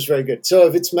potatoes was very good. So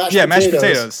if it's mashed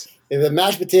potatoes. If a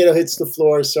mashed potato hits the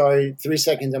floor, 3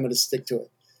 seconds, I'm going to stick to it.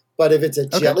 But if it's a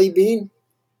jelly bean,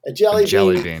 jelly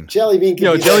bean could jelly bean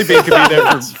could be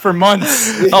there for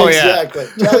months. Oh yeah, exactly.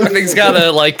 That thing's got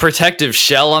a like protective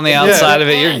shell on the outside of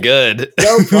it. You're good.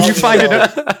 No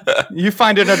problem. You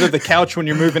find it under the couch when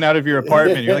you're moving out of your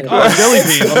apartment. You're like, oh, jelly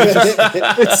bean.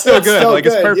 It's still good. So like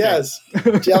good. It's perfect. Yes,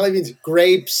 jelly beans,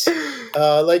 grapes.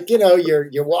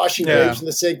 You're washing grapes in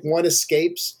the sink. One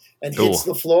escapes and hits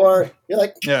the floor. You're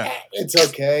like, it's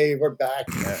okay. We're back.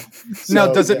 So,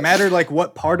 now, does it matter like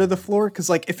what part of the floor? Because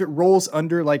like if it rolls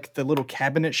under like the little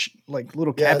cabinet,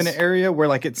 cabinet area where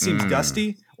like it seems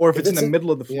dusty, or if it's in the middle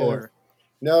of the floor.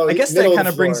 No, I guess that kind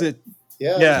of brings it.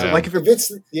 Yeah. Like if it's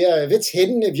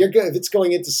hidden, if it's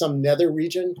going into some nether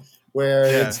region where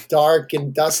it's dark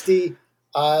and dusty,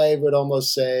 I would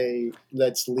almost say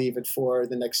let's leave it for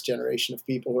the next generation of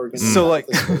people who are going to this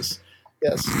place.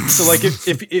 Yes. So like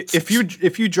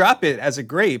if you drop it as a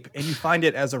grape and you find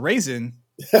it as a raisin,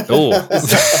 do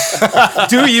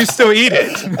you still eat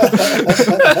it?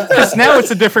 Because now it's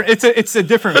a different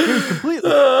food completely.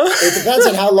 It depends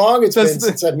on how long it's been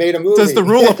since I've made a movie. Does the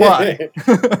rule apply?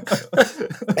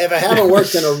 If I haven't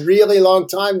worked in a really long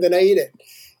time, then I eat it.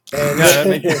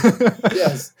 And,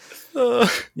 yes.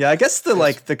 Yeah, I guess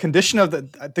the condition of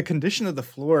the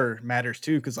floor matters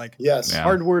too, because like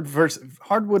hardwood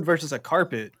versus a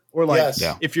carpet, or like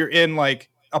if you're in like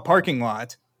a parking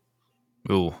lot,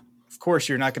 of course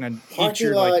you're not going to eat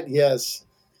your lot. Yes,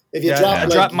 if you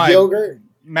drop my yogurt,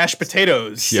 mashed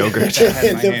potatoes, yogurt.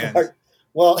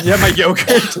 My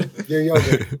yogurt, your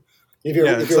yogurt. If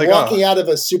you're walking out of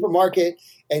a supermarket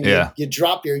and you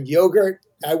drop your yogurt,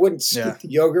 I wouldn't scoop the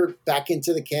yogurt back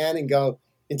into the can and go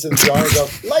into the jar and go,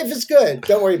 life is good.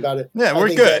 Don't worry about it. Yeah,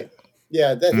 we're good.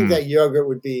 I think that yogurt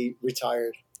would be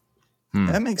retired.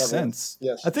 That makes sense.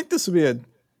 Yes. I think this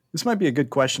might be a good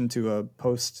question to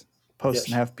post and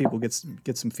have people get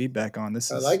some feedback on. I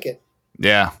like it.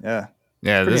 Yeah.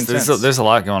 There's a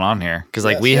lot going on here because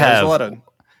we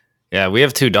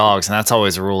have 2 dogs, and that's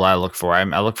always a rule I look for.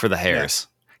 I look for the hairs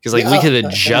Because like we could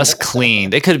have just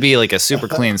cleaned. It could be like a super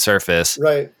clean surface,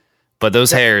 right? But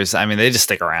those hairs, I mean, they just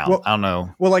stick around. Well, I don't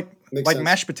know. Well, like Makes sense.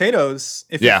 mashed potatoes,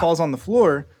 if it falls on the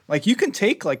floor, like you can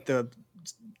take like the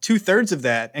 2/3 of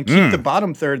that and keep the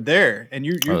bottom third there, and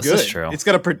you're good. This is true. It's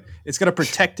got a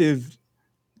protective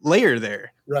layer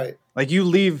there. Right. Like you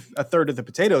leave a third of the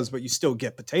potatoes, but you still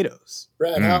get potatoes.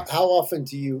 Brad, how often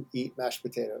do you eat mashed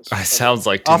potatoes? It sounds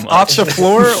like too much. Off the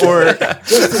floor or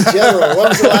just in general? When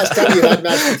was the last time you had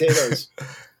mashed potatoes?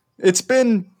 It's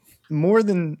been more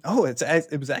than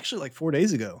it was actually like 4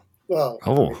 days ago. Well,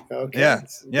 okay. Yeah.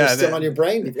 They're still on your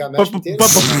brain. You've got mashed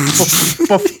potatoes.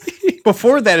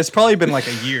 Before that, it's probably been like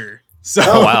a year. So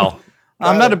wow.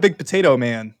 I'm not a big potato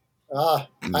man. I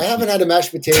haven't had a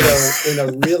mashed potato in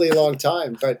a really long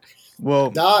time, but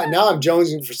now I'm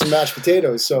jonesing for some mashed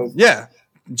potatoes. So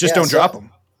don't drop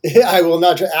them. Yeah, I will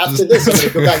not. After this, I'm going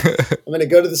to go back. I'm going to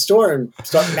go to the store and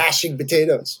start mashing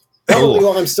potatoes. Probably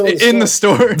while I'm still in the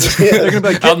store. They're going to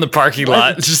be like, out in the parking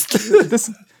lot. Just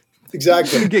this.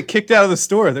 Exactly. You get kicked out of the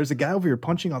store. There's a guy over here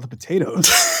punching all the potatoes.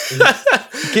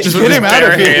 Get him out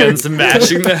of here. Hands and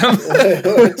mashing them.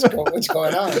 What's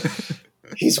going on?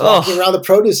 He's walking around the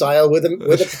produce aisle with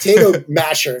a potato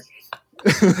masher.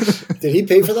 Did he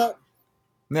pay for that?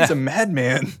 He's a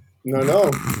madman. No.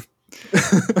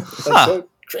 That's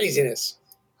craziness.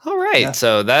 All right,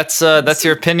 so that's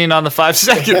your opinion on the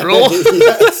 5-second rule.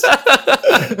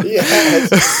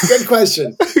 yes. Good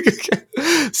question.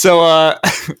 So,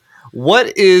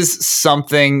 what is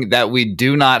something that we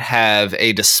do not have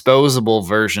a disposable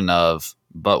version of,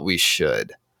 but we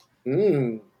should?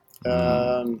 A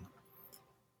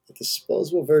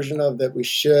disposable version of that we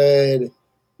should.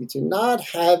 We do not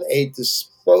have a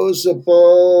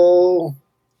disposable.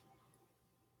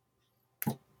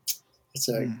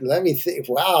 Let me think.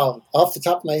 Wow, off the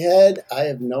top of my head, I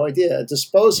have no idea. A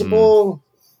disposable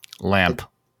lamp.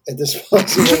 A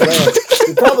disposable lamp.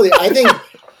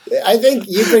 I think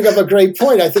you bring up a great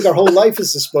point. I think our whole life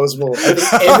is disposable. I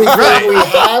think everything we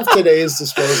have today is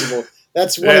disposable.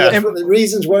 That's one of the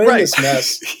reasons we're in this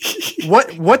mess.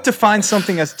 What defines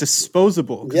something as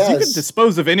disposable? Because you can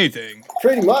dispose of anything.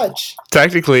 Pretty much.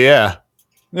 Technically, yeah.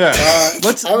 Yeah.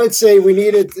 I would say we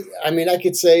needed. I mean, I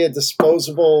could say a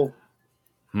disposable.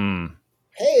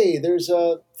 Hey, there's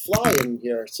a fly in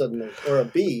here suddenly, or a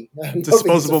bee.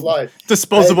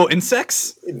 Disposable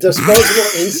insects.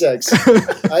 Disposable insects.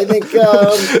 I think.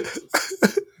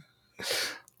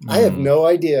 I have no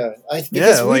idea.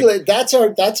 That's our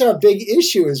big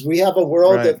issue. Is we have a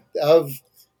world of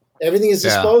everything is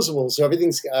disposable. So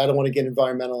everything's. I don't want to get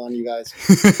environmental on you guys.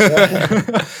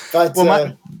 But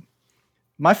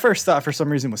my first thought for some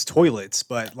reason was toilets,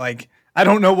 but like I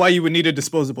don't know why you would need a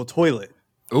disposable toilet.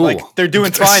 Ooh. Like they're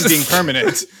doing fine being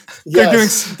permanent.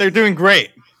 They're doing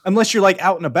great unless you're like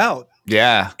out and about.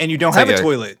 Yeah, and you don't have a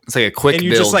toilet. It's like a quick and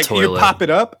you build just like toilet. You pop it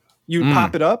up.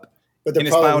 But and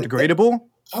it's biodegradable.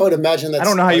 I would imagine that. I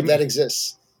don't know how that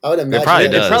exists. I would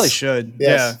imagine it probably should.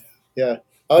 Yes. Yeah.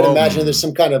 I would imagine there's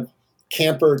some kind of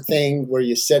camper thing where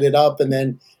you set it up and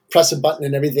then press a button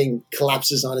and everything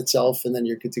collapses on itself and then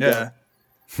you're good to go.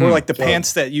 Or like the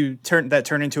pants that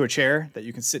turn into a chair that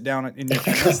you can sit down in your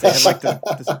pants. They have like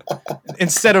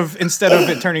instead of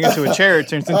it turning into a chair, it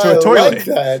turns into a toilet.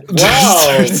 I like that.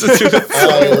 Wow.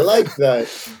 I like that.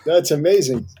 That's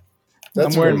amazing.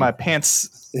 I'm wearing my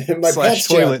pants /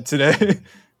 toilet today.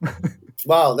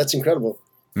 Wow, that's incredible.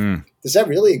 Does that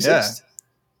really exist?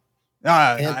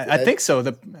 Yeah. I think so.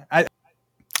 I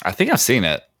think I've seen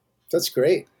it. That's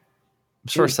great. I'm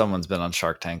sure someone's been on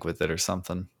Shark Tank with it or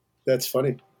something. That's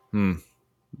funny.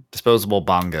 Disposable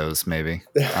bongos, maybe.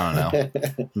 I don't know.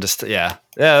 That's a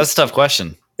tough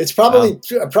question. It's probably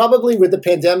with the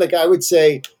pandemic, I would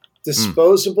say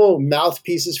disposable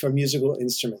mouthpieces for musical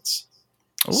instruments.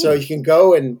 Ooh. So you can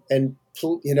go and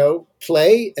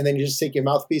play, and then you just take your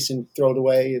mouthpiece and throw it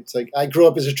away. It's like I grew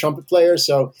up as a trumpet player,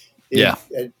 so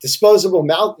disposable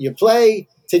mouth. You play,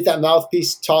 take that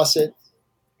mouthpiece, toss it,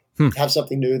 have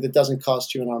something new that doesn't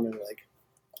cost you an arm and a leg.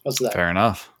 How's that? Fair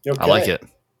enough. Okay. I like it.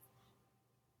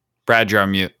 Brad, you're on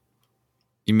mute.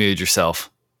 You muted yourself.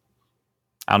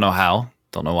 I don't know how.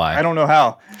 Don't know why. I don't know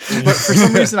how. But for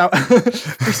some reason,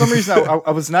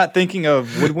 I was not thinking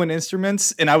of woodwind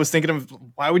instruments, and I was thinking of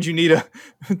why would you need a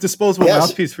disposable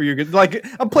mouthpiece for your guitar? Like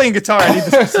I'm playing guitar, I need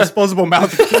this disposable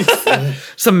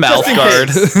mouthpiece. Some mouth guard.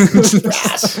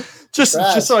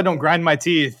 just so I don't grind my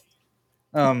teeth.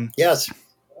 Yes.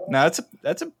 No,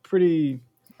 that's a pretty.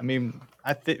 I mean,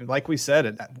 I think, like we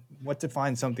said, what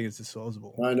defines something as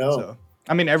disposable? I know. So,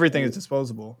 I mean, everything is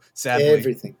disposable. Sadly,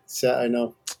 everything. I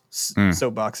know.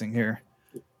 Soapboxing here.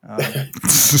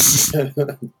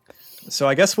 So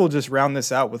I guess we'll just round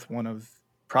this out with one of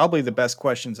probably the best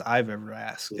questions I've ever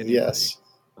asked anybody. Yes.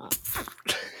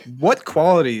 What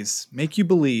qualities make you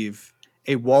believe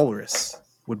a walrus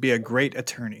would be a great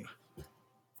attorney?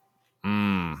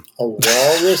 A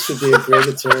walrus would be a great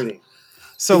attorney.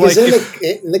 So, because like,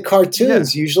 in the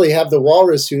cartoons, usually have the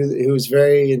walrus who's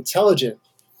very intelligent.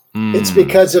 It's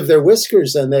because of their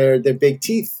whiskers and their big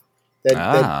teeth,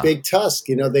 that big tusk.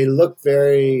 You know, they look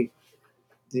very,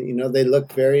 they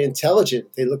look very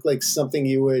intelligent. They look like something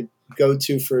you would go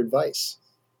to for advice.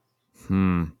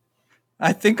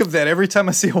 I think of that every time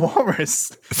I see a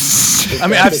walrus. I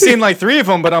mean, I've seen like 3 of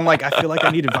them, but I'm like, I feel like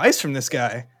I need advice from this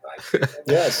guy.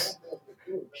 Yes.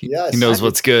 Yes. He knows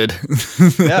what's good.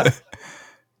 Yeah.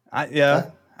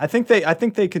 I think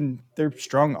they can. They're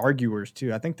strong arguers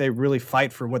too. I think they really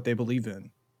fight for what they believe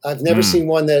in. I've never seen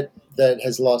one that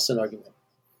has lost an argument.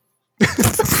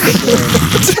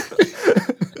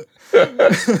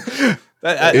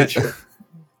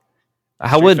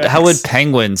 How would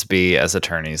penguins be as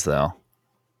attorneys though?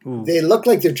 Ooh. They look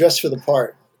like they're dressed for the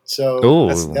part. So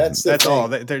that's all.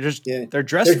 They're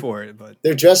dressed for it, but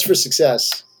they're dressed for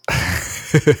success.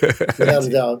 Without a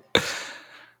doubt.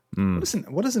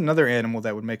 What is another animal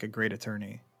that would make a great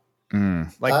attorney?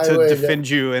 Like defend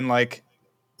you in like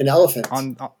an elephant. I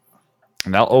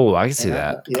can see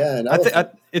that. Yeah, an elephant.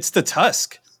 It's the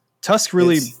tusk. Tusk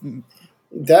really.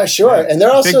 That's sure, and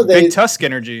they're also big tusk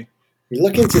energy. You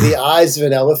look into the eyes of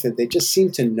an elephant; they just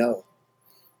seem to know.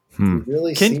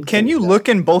 Really, can you look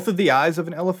in both of the eyes of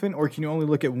an elephant, or can you only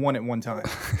look at one at one time?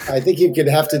 I think you could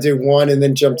have to do one and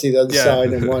then jump to the other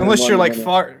side, and one. Unless you're like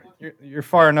far. You're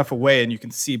far enough away and you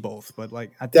can see both, but like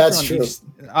I think that's they're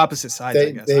on opposite sides. I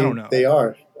guess I don't know. They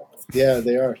are, yeah,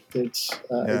 they are.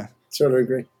 I sort of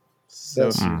agree.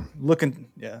 So looking,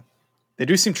 they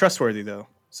do seem trustworthy though.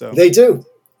 So they do.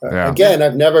 Again,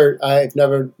 I've never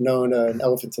known an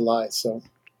elephant to lie. So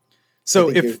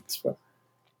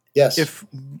if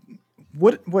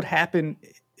what would happen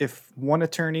if one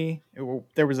attorney,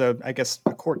 there was a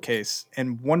court case,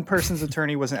 and one person's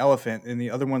attorney was an elephant and the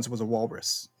other one's was a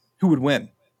walrus? Who would win?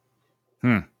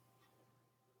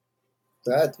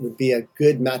 That would be a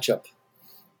good matchup.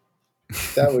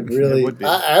 That would really.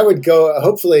 I would go.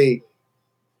 Hopefully,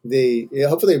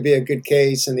 it'd be a good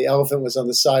case, and the elephant was on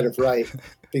the side of right,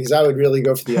 because I would really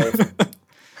go for the elephant.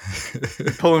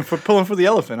 pulling for the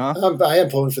elephant, huh? I am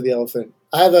pulling for the elephant.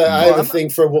 I have a thing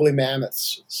for woolly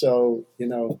mammoths, so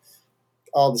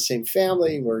all the same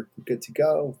family. We're good to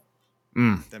go.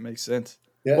 That makes sense.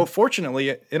 Yeah. Well,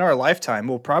 fortunately, in our lifetime,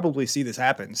 we'll probably see this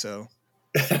happen. So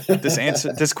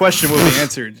this question will be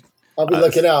answered. I'll be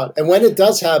looking out, and when it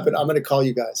does happen, I'm going to call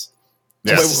you guys.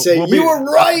 Yes. To say you were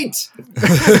right.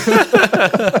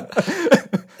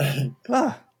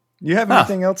 You have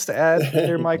anything else to add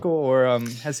there, Michael, or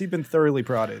has he been thoroughly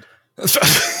prodded?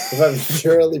 If I'm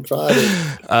thoroughly prodded.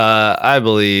 I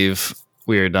believe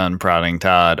we are done prodding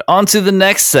Todd. On to the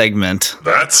next segment.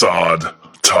 That's odd,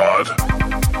 Todd.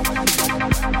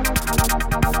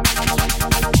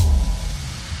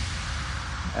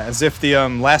 As if the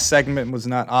last segment was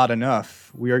not odd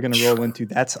enough, we are going to roll into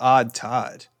That's Odd,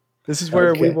 Todd. This is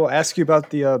where we will ask you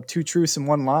about the 2 truths and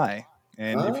 1 lie.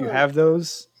 And if you have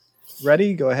those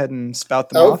ready, go ahead and spout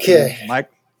them off. Okay.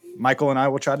 Michael and I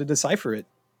will try to decipher it.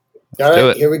 All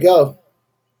right, here we go.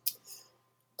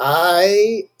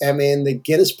 I am in the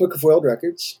Guinness Book of World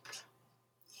Records.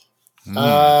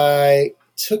 I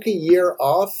took a year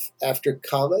off after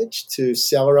college to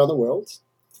sail around the world.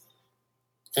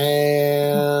 And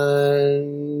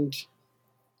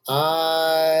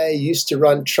I used to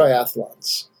run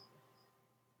triathlons.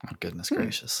 Oh, goodness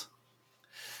gracious.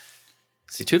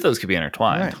 See, 2 of those could be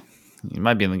intertwined. Right. You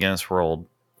might be in the Guinness World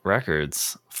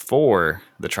Records for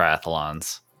the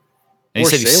triathlons. And you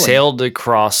said sailing. You sailed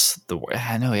across the world.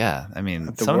 I know, yeah. I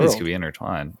mean, some of these could be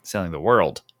intertwined. Sailing the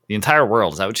world. The entire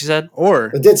world. Is that what you said? I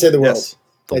did say the world. Yes.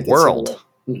 The world.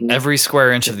 Mm-hmm. Every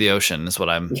square inch of the ocean is what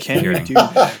I'm hearing.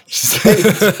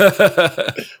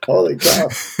 Holy cow.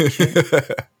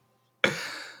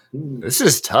 This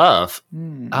is tough. I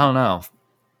don't know.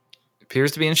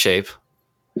 Appears to be in shape.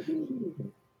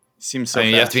 Seems so.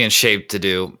 You have to be in shape to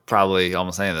do probably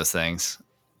almost any of those things.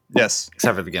 Yes.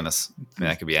 Except for the Guinness. I mean,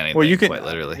 that could be anything. Well, you can, quite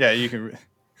literally. Yeah, you can.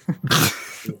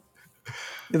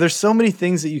 There's so many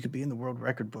things that you could be in the world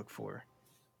record book for.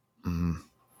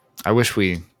 I wish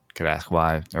we could ask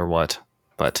why or what,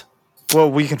 but.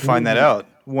 Well, we can find that out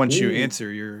once you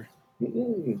answer your.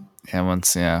 Yeah,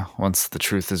 once the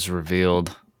truth is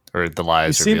revealed or the lie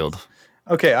is revealed.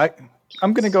 Okay,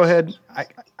 I'm gonna go ahead.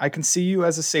 I can see you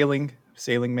as a sailing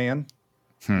man.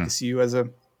 I can see you as a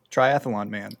triathlon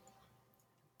man.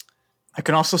 I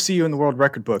can also see you in the world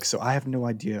record book, so I have no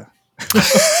idea.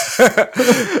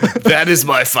 That is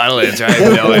my final answer. I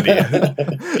have no idea.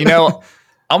 You know,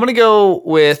 I'm gonna go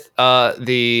with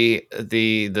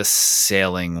the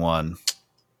sailing one.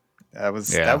 That was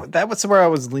that was where I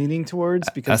was leaning towards,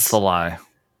 because That's the lie.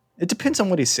 It depends on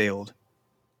what he sailed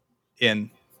in.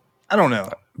 I don't know.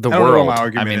 The I don't know what world. my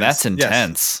argument I mean, is. that's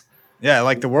intense. Yes. Yeah,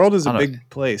 like the world is a I don't big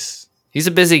place. He's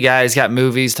a busy guy. He's got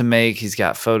movies to make. He's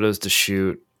got photos to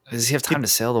shoot. Does he have time to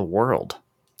sail the world?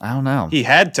 I don't know. He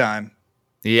had time.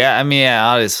 Yeah, I mean, yeah,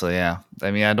 obviously, yeah.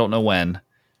 I mean, I don't know when.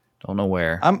 Don't know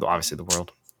where. Obviously, the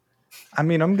world. I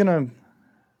mean, I'm gonna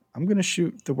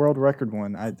shoot the world record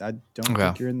one. I don't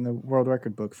think you're in the world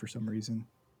record book for some reason.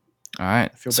 All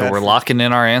right. So we're locking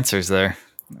in our answers there.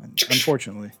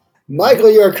 Unfortunately.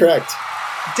 Michael, you're correct.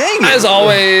 Dang it. As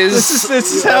always,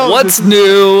 this is how. What's new?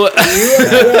 You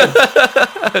are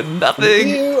correct. Nothing.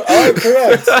 You are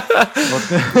correct.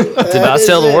 Did not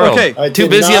sail the world. Okay. Too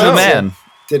busy of a man.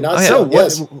 Did not So sail.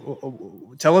 Yes.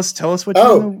 Tell us what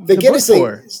you're in the Guinness thing.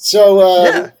 for.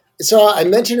 So I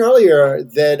mentioned earlier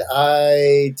that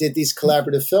I did these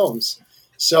collaborative films.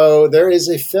 So there is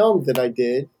a film that I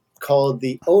did called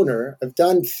The Owner. I've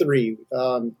done 3.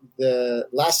 The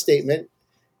Last Statement,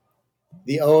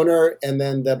 The Owner, and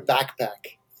then The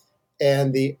Backpack.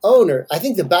 And The Owner, I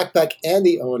think The Backpack and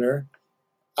The Owner,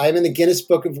 I'm in the Guinness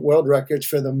Book of World Records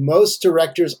for the most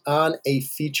directors on a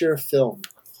feature film.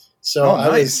 So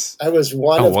nice. I was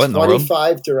one of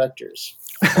 25 directors.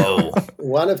 Whoa.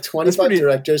 One of 25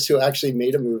 directors who actually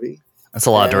made a movie. That's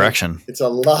a lot of direction. It's a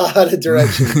lot of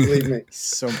direction, believe me.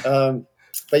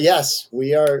 But yes,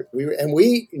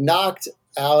 we knocked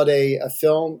out a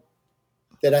film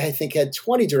that I think had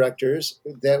 20 directors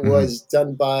that was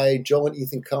done by Joel and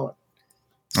Ethan Coen.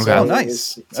 Okay. So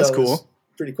nice. That's cool.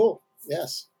 Pretty cool.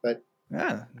 Yes. But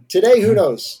yeah. Today, who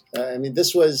knows? I mean,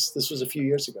 this was a few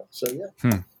years ago. So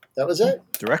yeah. That was it.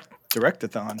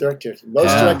 Directathon. Directors.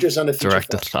 Most directors on a feature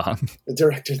Directathon. The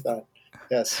Directathon.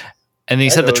 Yes. And then you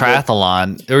said the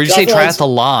triathlon. Or did you say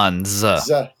triathlons?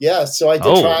 Yeah. So I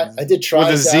did tries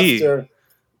with a Z. after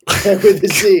with a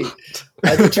Z.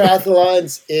 I did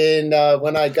triathlons in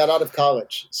when I got out of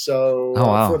college. So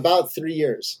for about 3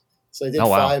 years. So I did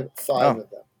five of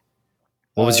them.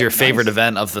 What was your favorite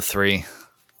event of the 3?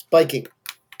 Biking.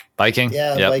 Biking?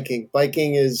 Yeah, biking.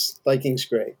 Biking's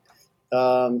great.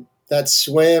 That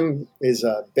swim is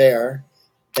a bear.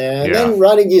 And then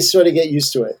running, you sort of get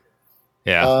used to it.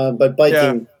 Yeah. But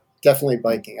biking, definitely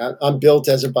biking. I'm built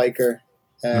as a biker.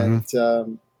 And,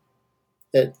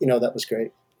 that was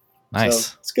great. Nice.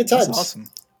 So it's good times. That's awesome.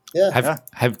 Yeah.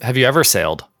 Have you ever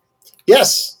sailed?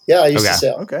 Yes. Yeah, I used to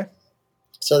sail. Okay.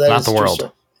 So that not the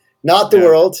world. Not the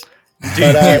world.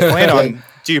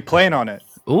 Do you plan on it?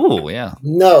 Ooh, yeah.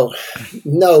 No,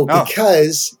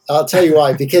 because I'll tell you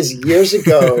why. Because years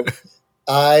ago,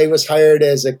 I was hired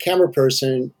as a camera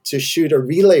person to shoot a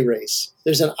relay race.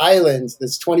 There's an island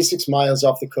that's 26 miles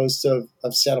off the coast of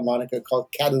Santa Monica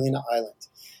called Catalina Island.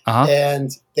 Uh-huh.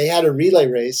 And they had a relay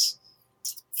race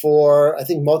for, I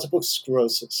think, multiple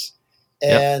sclerosis.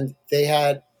 And they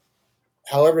had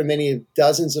however many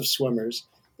dozens of swimmers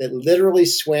that literally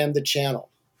swam the channel.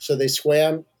 So they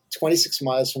swam 26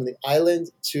 miles from the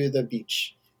island to the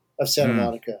beach of Santa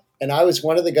Monica. And I was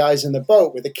one of the guys in the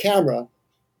boat with a camera,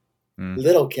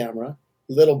 little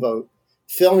boat,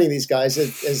 filming these guys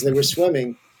as they were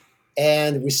swimming.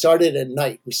 And we started at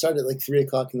night. We started at like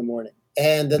 3:00 in the morning.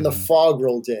 And then the fog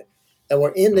rolled in. And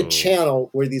we're in the channel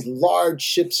where these large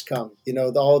ships come,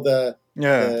 all the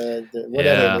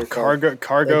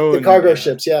cargo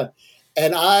ships. Yeah.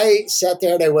 And I sat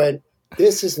there and I went,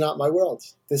 this is not my world.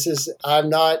 I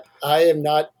am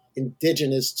not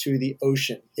indigenous to the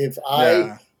ocean. If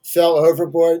I fell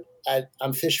overboard,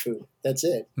 I'm fish food. That's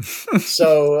it.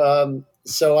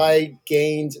 So I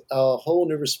gained a whole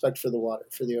new respect for the water,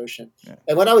 for the ocean. Yeah.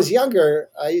 And when I was younger,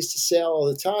 I used to sail all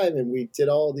the time and we did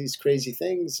all these crazy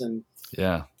things. And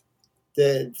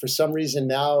for some reason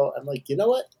now I'm like, you know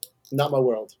what? Not my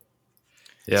world.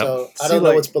 Yeah. So I don't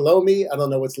know what's below me. I don't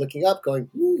know what's looking up going,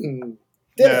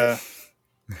 dinner.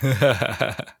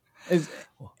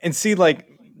 And see, like,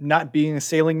 not being a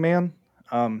sailing man,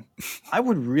 I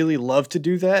would really love to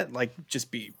do that, like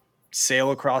just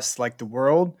sail across like the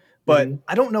world, but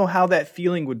I don't know how that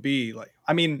feeling would be. Like,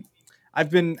 I mean, I've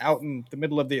been out in the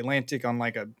middle of the Atlantic on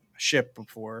like a ship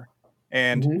before,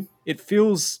 and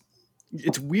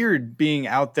it's weird being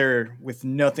out there with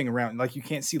nothing around. Like, you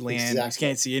can't see land, you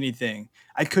can't see anything.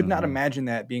 I could not imagine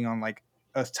that being on like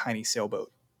a tiny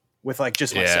sailboat with like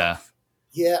just myself.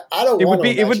 Yeah, I don't.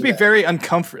 It would be very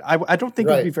uncomfortable. I don't think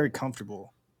it would be very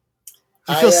comfortable.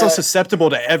 You feel so susceptible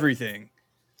to everything.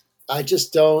 I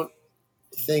just don't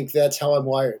think that's how I'm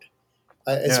wired.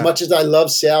 As much as I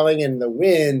love sailing and the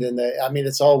wind and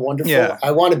it's all wonderful. Yeah.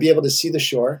 I want to be able to see the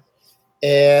shore,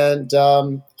 and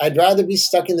I'd rather be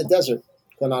stuck in the desert.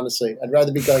 Quite honestly, I'd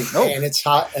rather be going, man, it's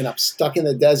hot and I'm stuck in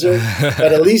the desert,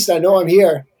 but at least I know I'm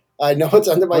here. I know it's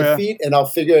under my feet, and I'll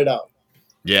figure it out.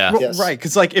 Yeah, well, right.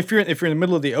 Because like if you're in the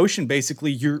middle of the ocean,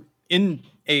 basically you're in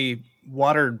a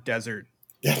water desert.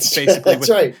 That's basically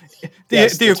right.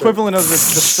 The equivalent of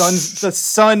the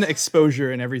sun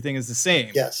exposure and everything is the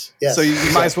same. Yes. So you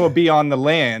might as well be on the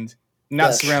land,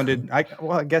 not surrounded. I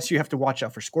guess you have to watch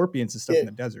out for scorpions and stuff in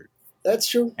the desert. That's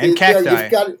true. And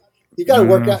cacti. You got to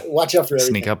watch out for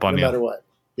everything. Sneak up on no you. matter what.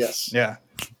 Yes. Yeah.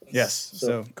 Yes.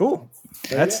 So cool.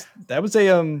 That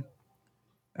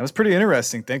was pretty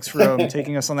interesting. Thanks for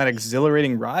taking us on that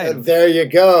exhilarating ride. There you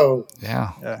go.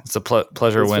 Yeah. It's a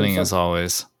pleasure winning as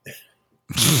always.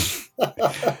 All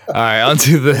right, on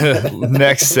to the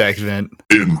next segment.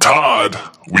 In Todd,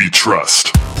 we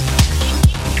trust.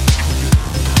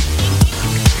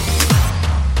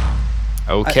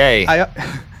 Okay. I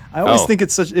always think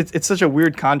it's such a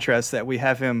weird contrast that we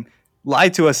have him lie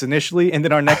to us initially, and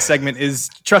then our next segment is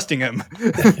trusting him.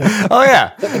 Oh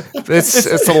yeah,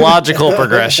 it's a logical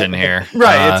progression here,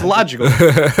 right? It's logical.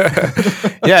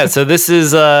 Yeah. So this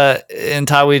is in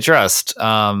Todd we trust.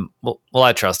 Well,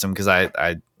 I trust him because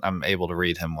I'm able to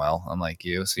read him well, unlike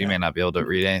you. So you may not be able to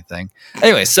read anything.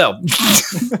 Anyway, so may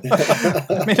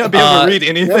not be able to read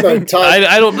anything. Remember,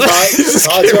 I don't.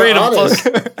 Todd's are honest.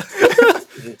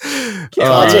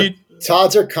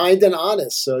 Todd's are kind and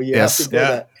honest, so you have to do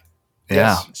that. Yeah,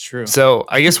 yes, it's true. So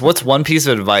I guess what's one piece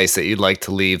of advice that you'd like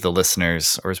to leave the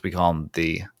listeners, or as we call them,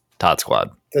 the Todd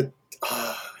Squad? I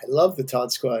love the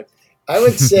Todd Squad. I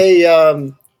would say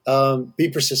be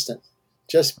persistent.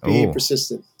 Just be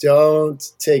persistent. Don't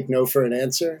take no for an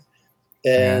answer.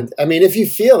 And I mean, if you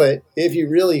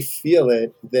really feel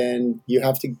it, then you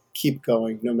have to keep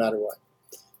going no matter what.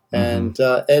 And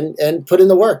put in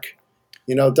the work.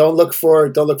 Don't look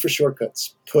for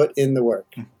shortcuts. Put in the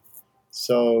work.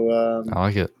 So I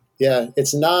like it. Yeah,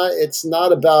 it's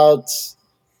not about.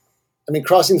 I mean,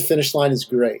 crossing the finish line is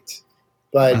great,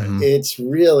 but it's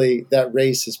really that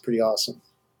race is pretty awesome.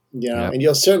 And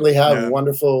you'll certainly have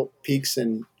wonderful peaks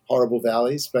and horrible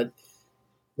valleys, but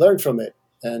learn from it.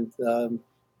 And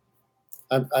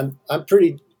I'm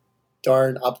pretty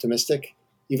darn optimistic,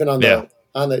 even on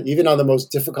the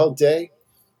most difficult day.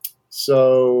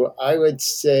 So I would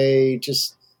say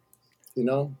just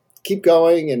keep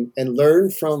going and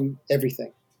learn from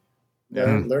everything.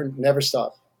 Learn, never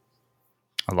stop.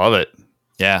 I love it.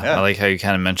 Yeah. I like how you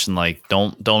kind of mentioned like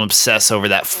don't obsess over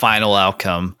that final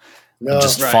outcome. No,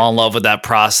 just fall in love with that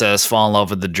process, fall in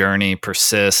love with the journey,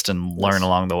 persist and learn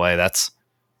along the way. I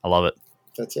love it.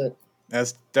 That's it.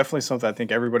 That's definitely something I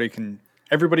think everybody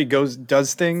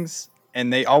does things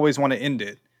and they always want to end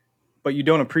it, but you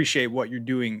don't appreciate what you're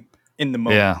doing in the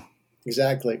moment. Yeah.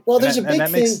 Exactly. Well, there's a big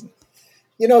thing.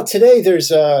 Today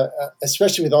there's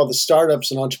especially with all the startups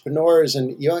and entrepreneurs,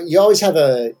 and you always have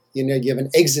you have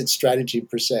an exit strategy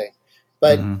per se.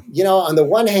 But on the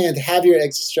one hand, have your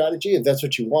exit strategy if that's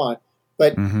what you want,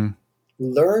 but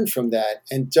learn from that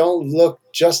and don't look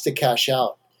just to cash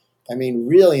out. I mean,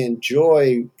 really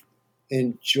enjoy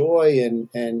and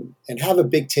have a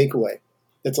big takeaway.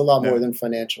 That's a lot more than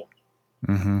financial.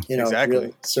 Exactly.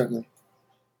 Really, certainly.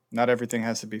 Not everything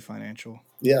has to be financial.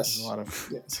 Yes. There's a lot of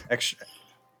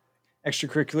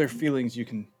extracurricular feelings you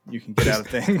can get out of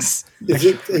things.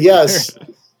 Yes.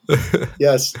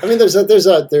 Yes. I mean, it's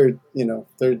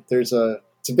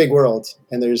a big world,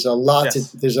 and there's a lot of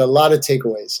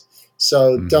takeaways.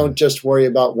 So don't just worry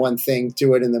about one thing,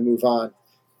 do it and then move on.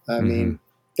 I mean,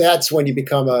 that's when you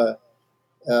become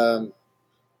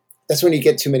that's when you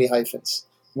get too many hyphens.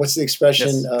 What's the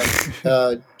expression?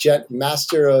 Yes.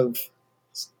 Master of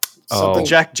something.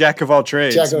 Jack of all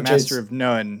trades, master of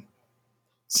none.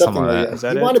 Something like that. Is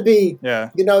that you want to be,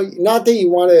 not that you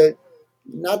want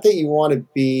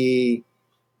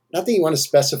to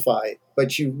specify,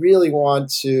 but you really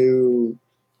want to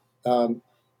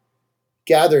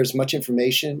gather as much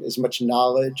information, as much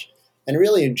knowledge, and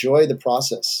really enjoy the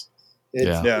process.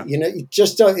 You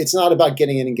just don't. It's not about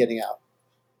getting in and getting out.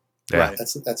 Yeah.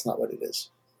 That's not what it is.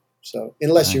 So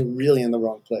unless you're really in the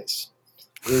wrong place,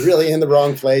 you're really in the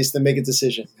wrong place, then make a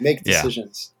decision. Make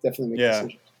decisions. Definitely make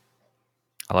decisions.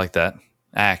 I like that.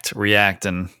 Act, react,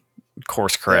 and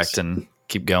course correct, and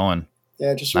keep going.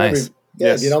 Yeah, just remember,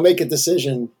 if you don't make a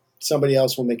decision, somebody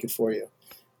else will make it for you.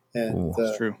 And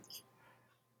that's true.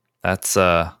 That's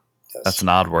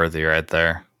nod worthy right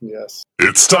there. Yes.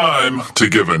 It's time to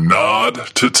give a nod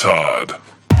to Todd.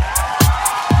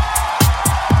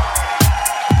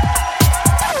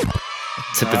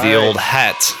 Tip of the old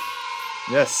hat.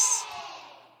 Yes.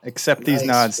 Accept these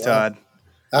nods, Todd.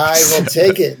 I will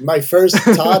take it. My first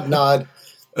Todd nod.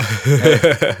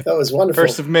 That was wonderful.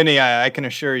 First of many, I can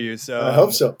assure you. So I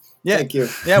hope so. Yeah. Thank you.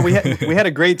 Yeah, we had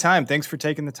a great time. Thanks for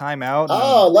taking the time out.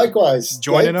 Oh, likewise.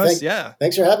 Joining us.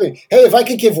 Thanks for having me. Hey, if I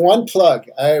could give one plug,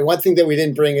 one thing that we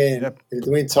didn't bring in. Yep. We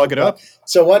didn't plug it up.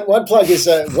 So one plug is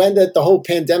when the whole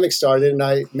pandemic started, and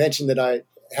I mentioned that I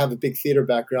have a big theater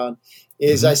background,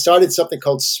 is I started something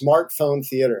called Smartphone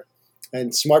Theater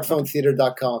and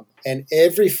smartphonetheater.com. And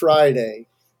every Friday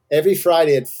at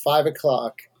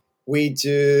 5:00, we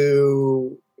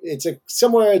do it's a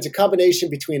combination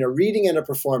between a reading and a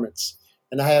performance.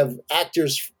 And I have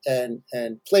actors and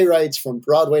playwrights from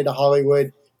Broadway to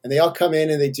Hollywood, and they all come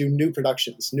in and they do new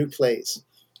productions, new plays.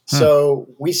 So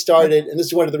we started, and this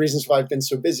is one of the reasons why I've been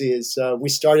so busy, is we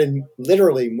started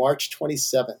literally March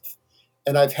 27th.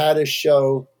 And I've had a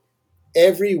show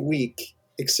every week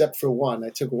except for one. I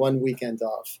took one weekend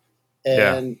off.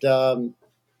 And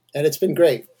it's been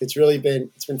great. It's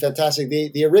been fantastic.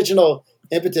 The original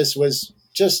impetus was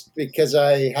just because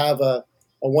I have a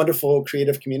wonderful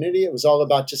creative community. It was all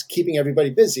about just keeping everybody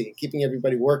busy, keeping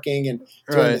everybody working and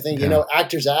doing the thing. You know,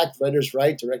 actors act, writers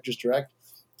write, directors direct.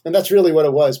 And that's really what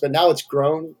it was. But now it's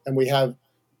grown, and we have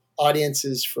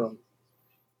audiences from,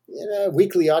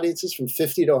 weekly audiences from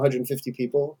 50 to 150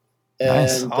 people. And,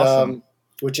 nice. Awesome.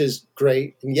 Which is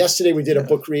great. And yesterday we did a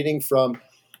book reading from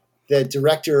the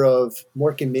director of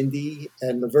Mork and Mindy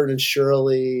and Laverne and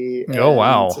Shirley. Oh,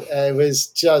 wow. It was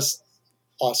just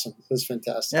awesome. It was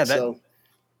fantastic.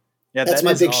 That's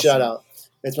my big shout out.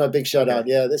 That's my big shout out.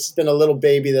 Yeah, this has been a little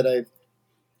baby that I've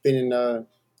been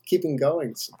keeping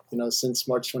going, since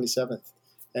March 27th.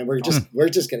 And we're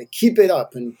just going to keep it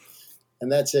up, and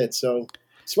that's it. So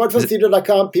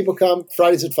smartphonetheater.com, people come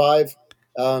Fridays at 5.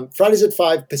 Fridays at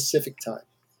 5 Pacific time.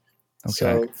 Okay.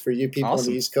 So for you people on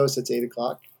the East Coast, it's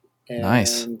 8:00. And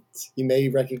nice. You may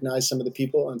recognize some of the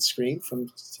people on screen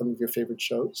from some of your favorite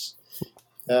shows.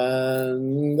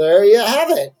 And there you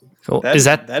have it. Cool. Is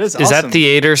that awesome. Is that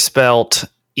theater spelt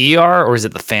ER, or is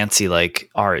it the fancy like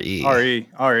RE?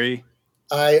 RE.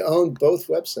 I own both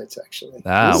websites, actually.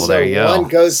 Well, there you go. One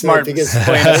goes smart because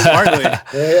smartly.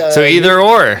 So either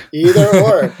or.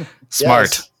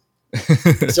 Smart.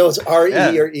 Yes. So it's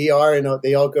RE or ER, and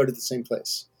they all go to the same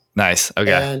place. Nice.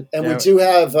 Okay. And we do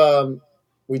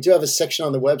have a section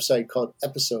on the website called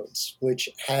Episodes, which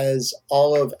has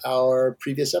all of our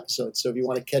previous episodes. So if you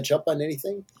want to catch up on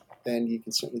anything, then you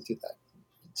can certainly do that.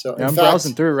 So I'm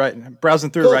browsing through it right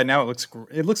now.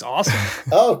 It looks awesome.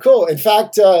 Oh, cool. In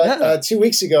fact, 2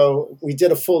 weeks ago, we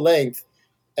did a full length,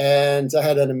 and I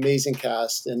had an amazing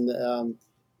cast. And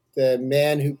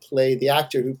the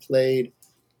actor who played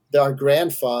our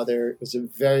grandfather was a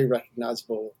very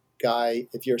recognizable guy.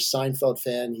 If you're a Seinfeld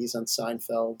fan, he's on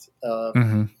Seinfeld.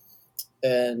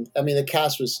 And I mean, the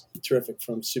cast was terrific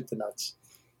from soup to nuts.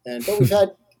 But we've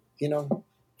had,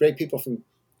 great people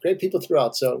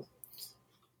throughout. So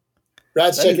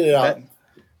Brad's checking it out.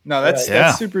 That's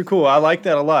super cool. I like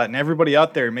that a lot. And everybody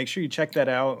out there, make sure you check that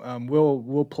out.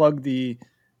 We'll plug the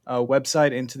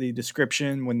website into the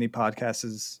description when the podcast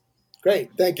is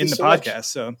great. Thank you in the so podcast. Much.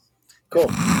 So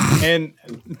cool. And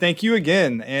thank you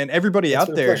again, and everybody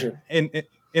out there. In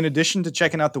addition to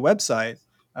checking out the website,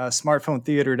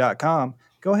 smartphonetheater.com,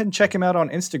 go ahead and check him out on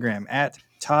Instagram at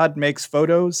Todd Makes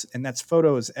Photos, and that's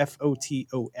photos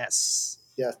FOTOS.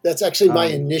 Yeah, that's actually my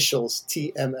initials,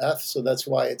 TMF, so that's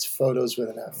why it's photos with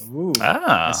an F. Ooh,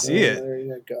 I see it. There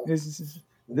you go. This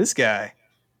guy.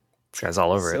 This guy's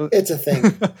all over it. It's a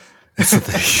thing. It's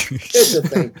a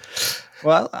thing.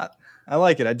 Well, I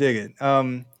like it. I dig it.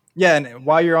 And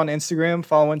while you're on Instagram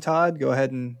following Todd, go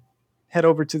ahead and head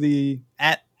over to the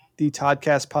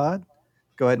Toddcast Pod.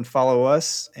 Go ahead and follow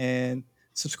us and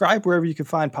subscribe wherever you can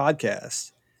find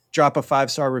podcasts. Drop a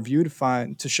 5-star review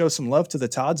to show some love to the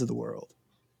Todds of the world.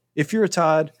 If you're a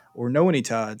Todd or know any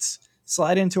Todds,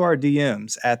 slide into our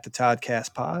DMs at the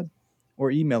Toddcast Pod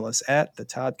or email us at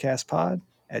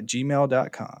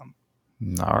thetodcastpod@gmail.com.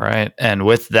 All right. And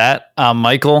with that, I'm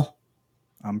Michael.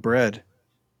 I'm Brad.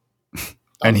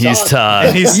 And he's Todd.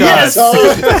 And he's Todd.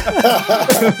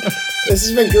 This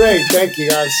has been great. Thank you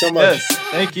guys so much. Yes.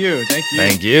 Thank you.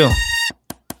 Thank you.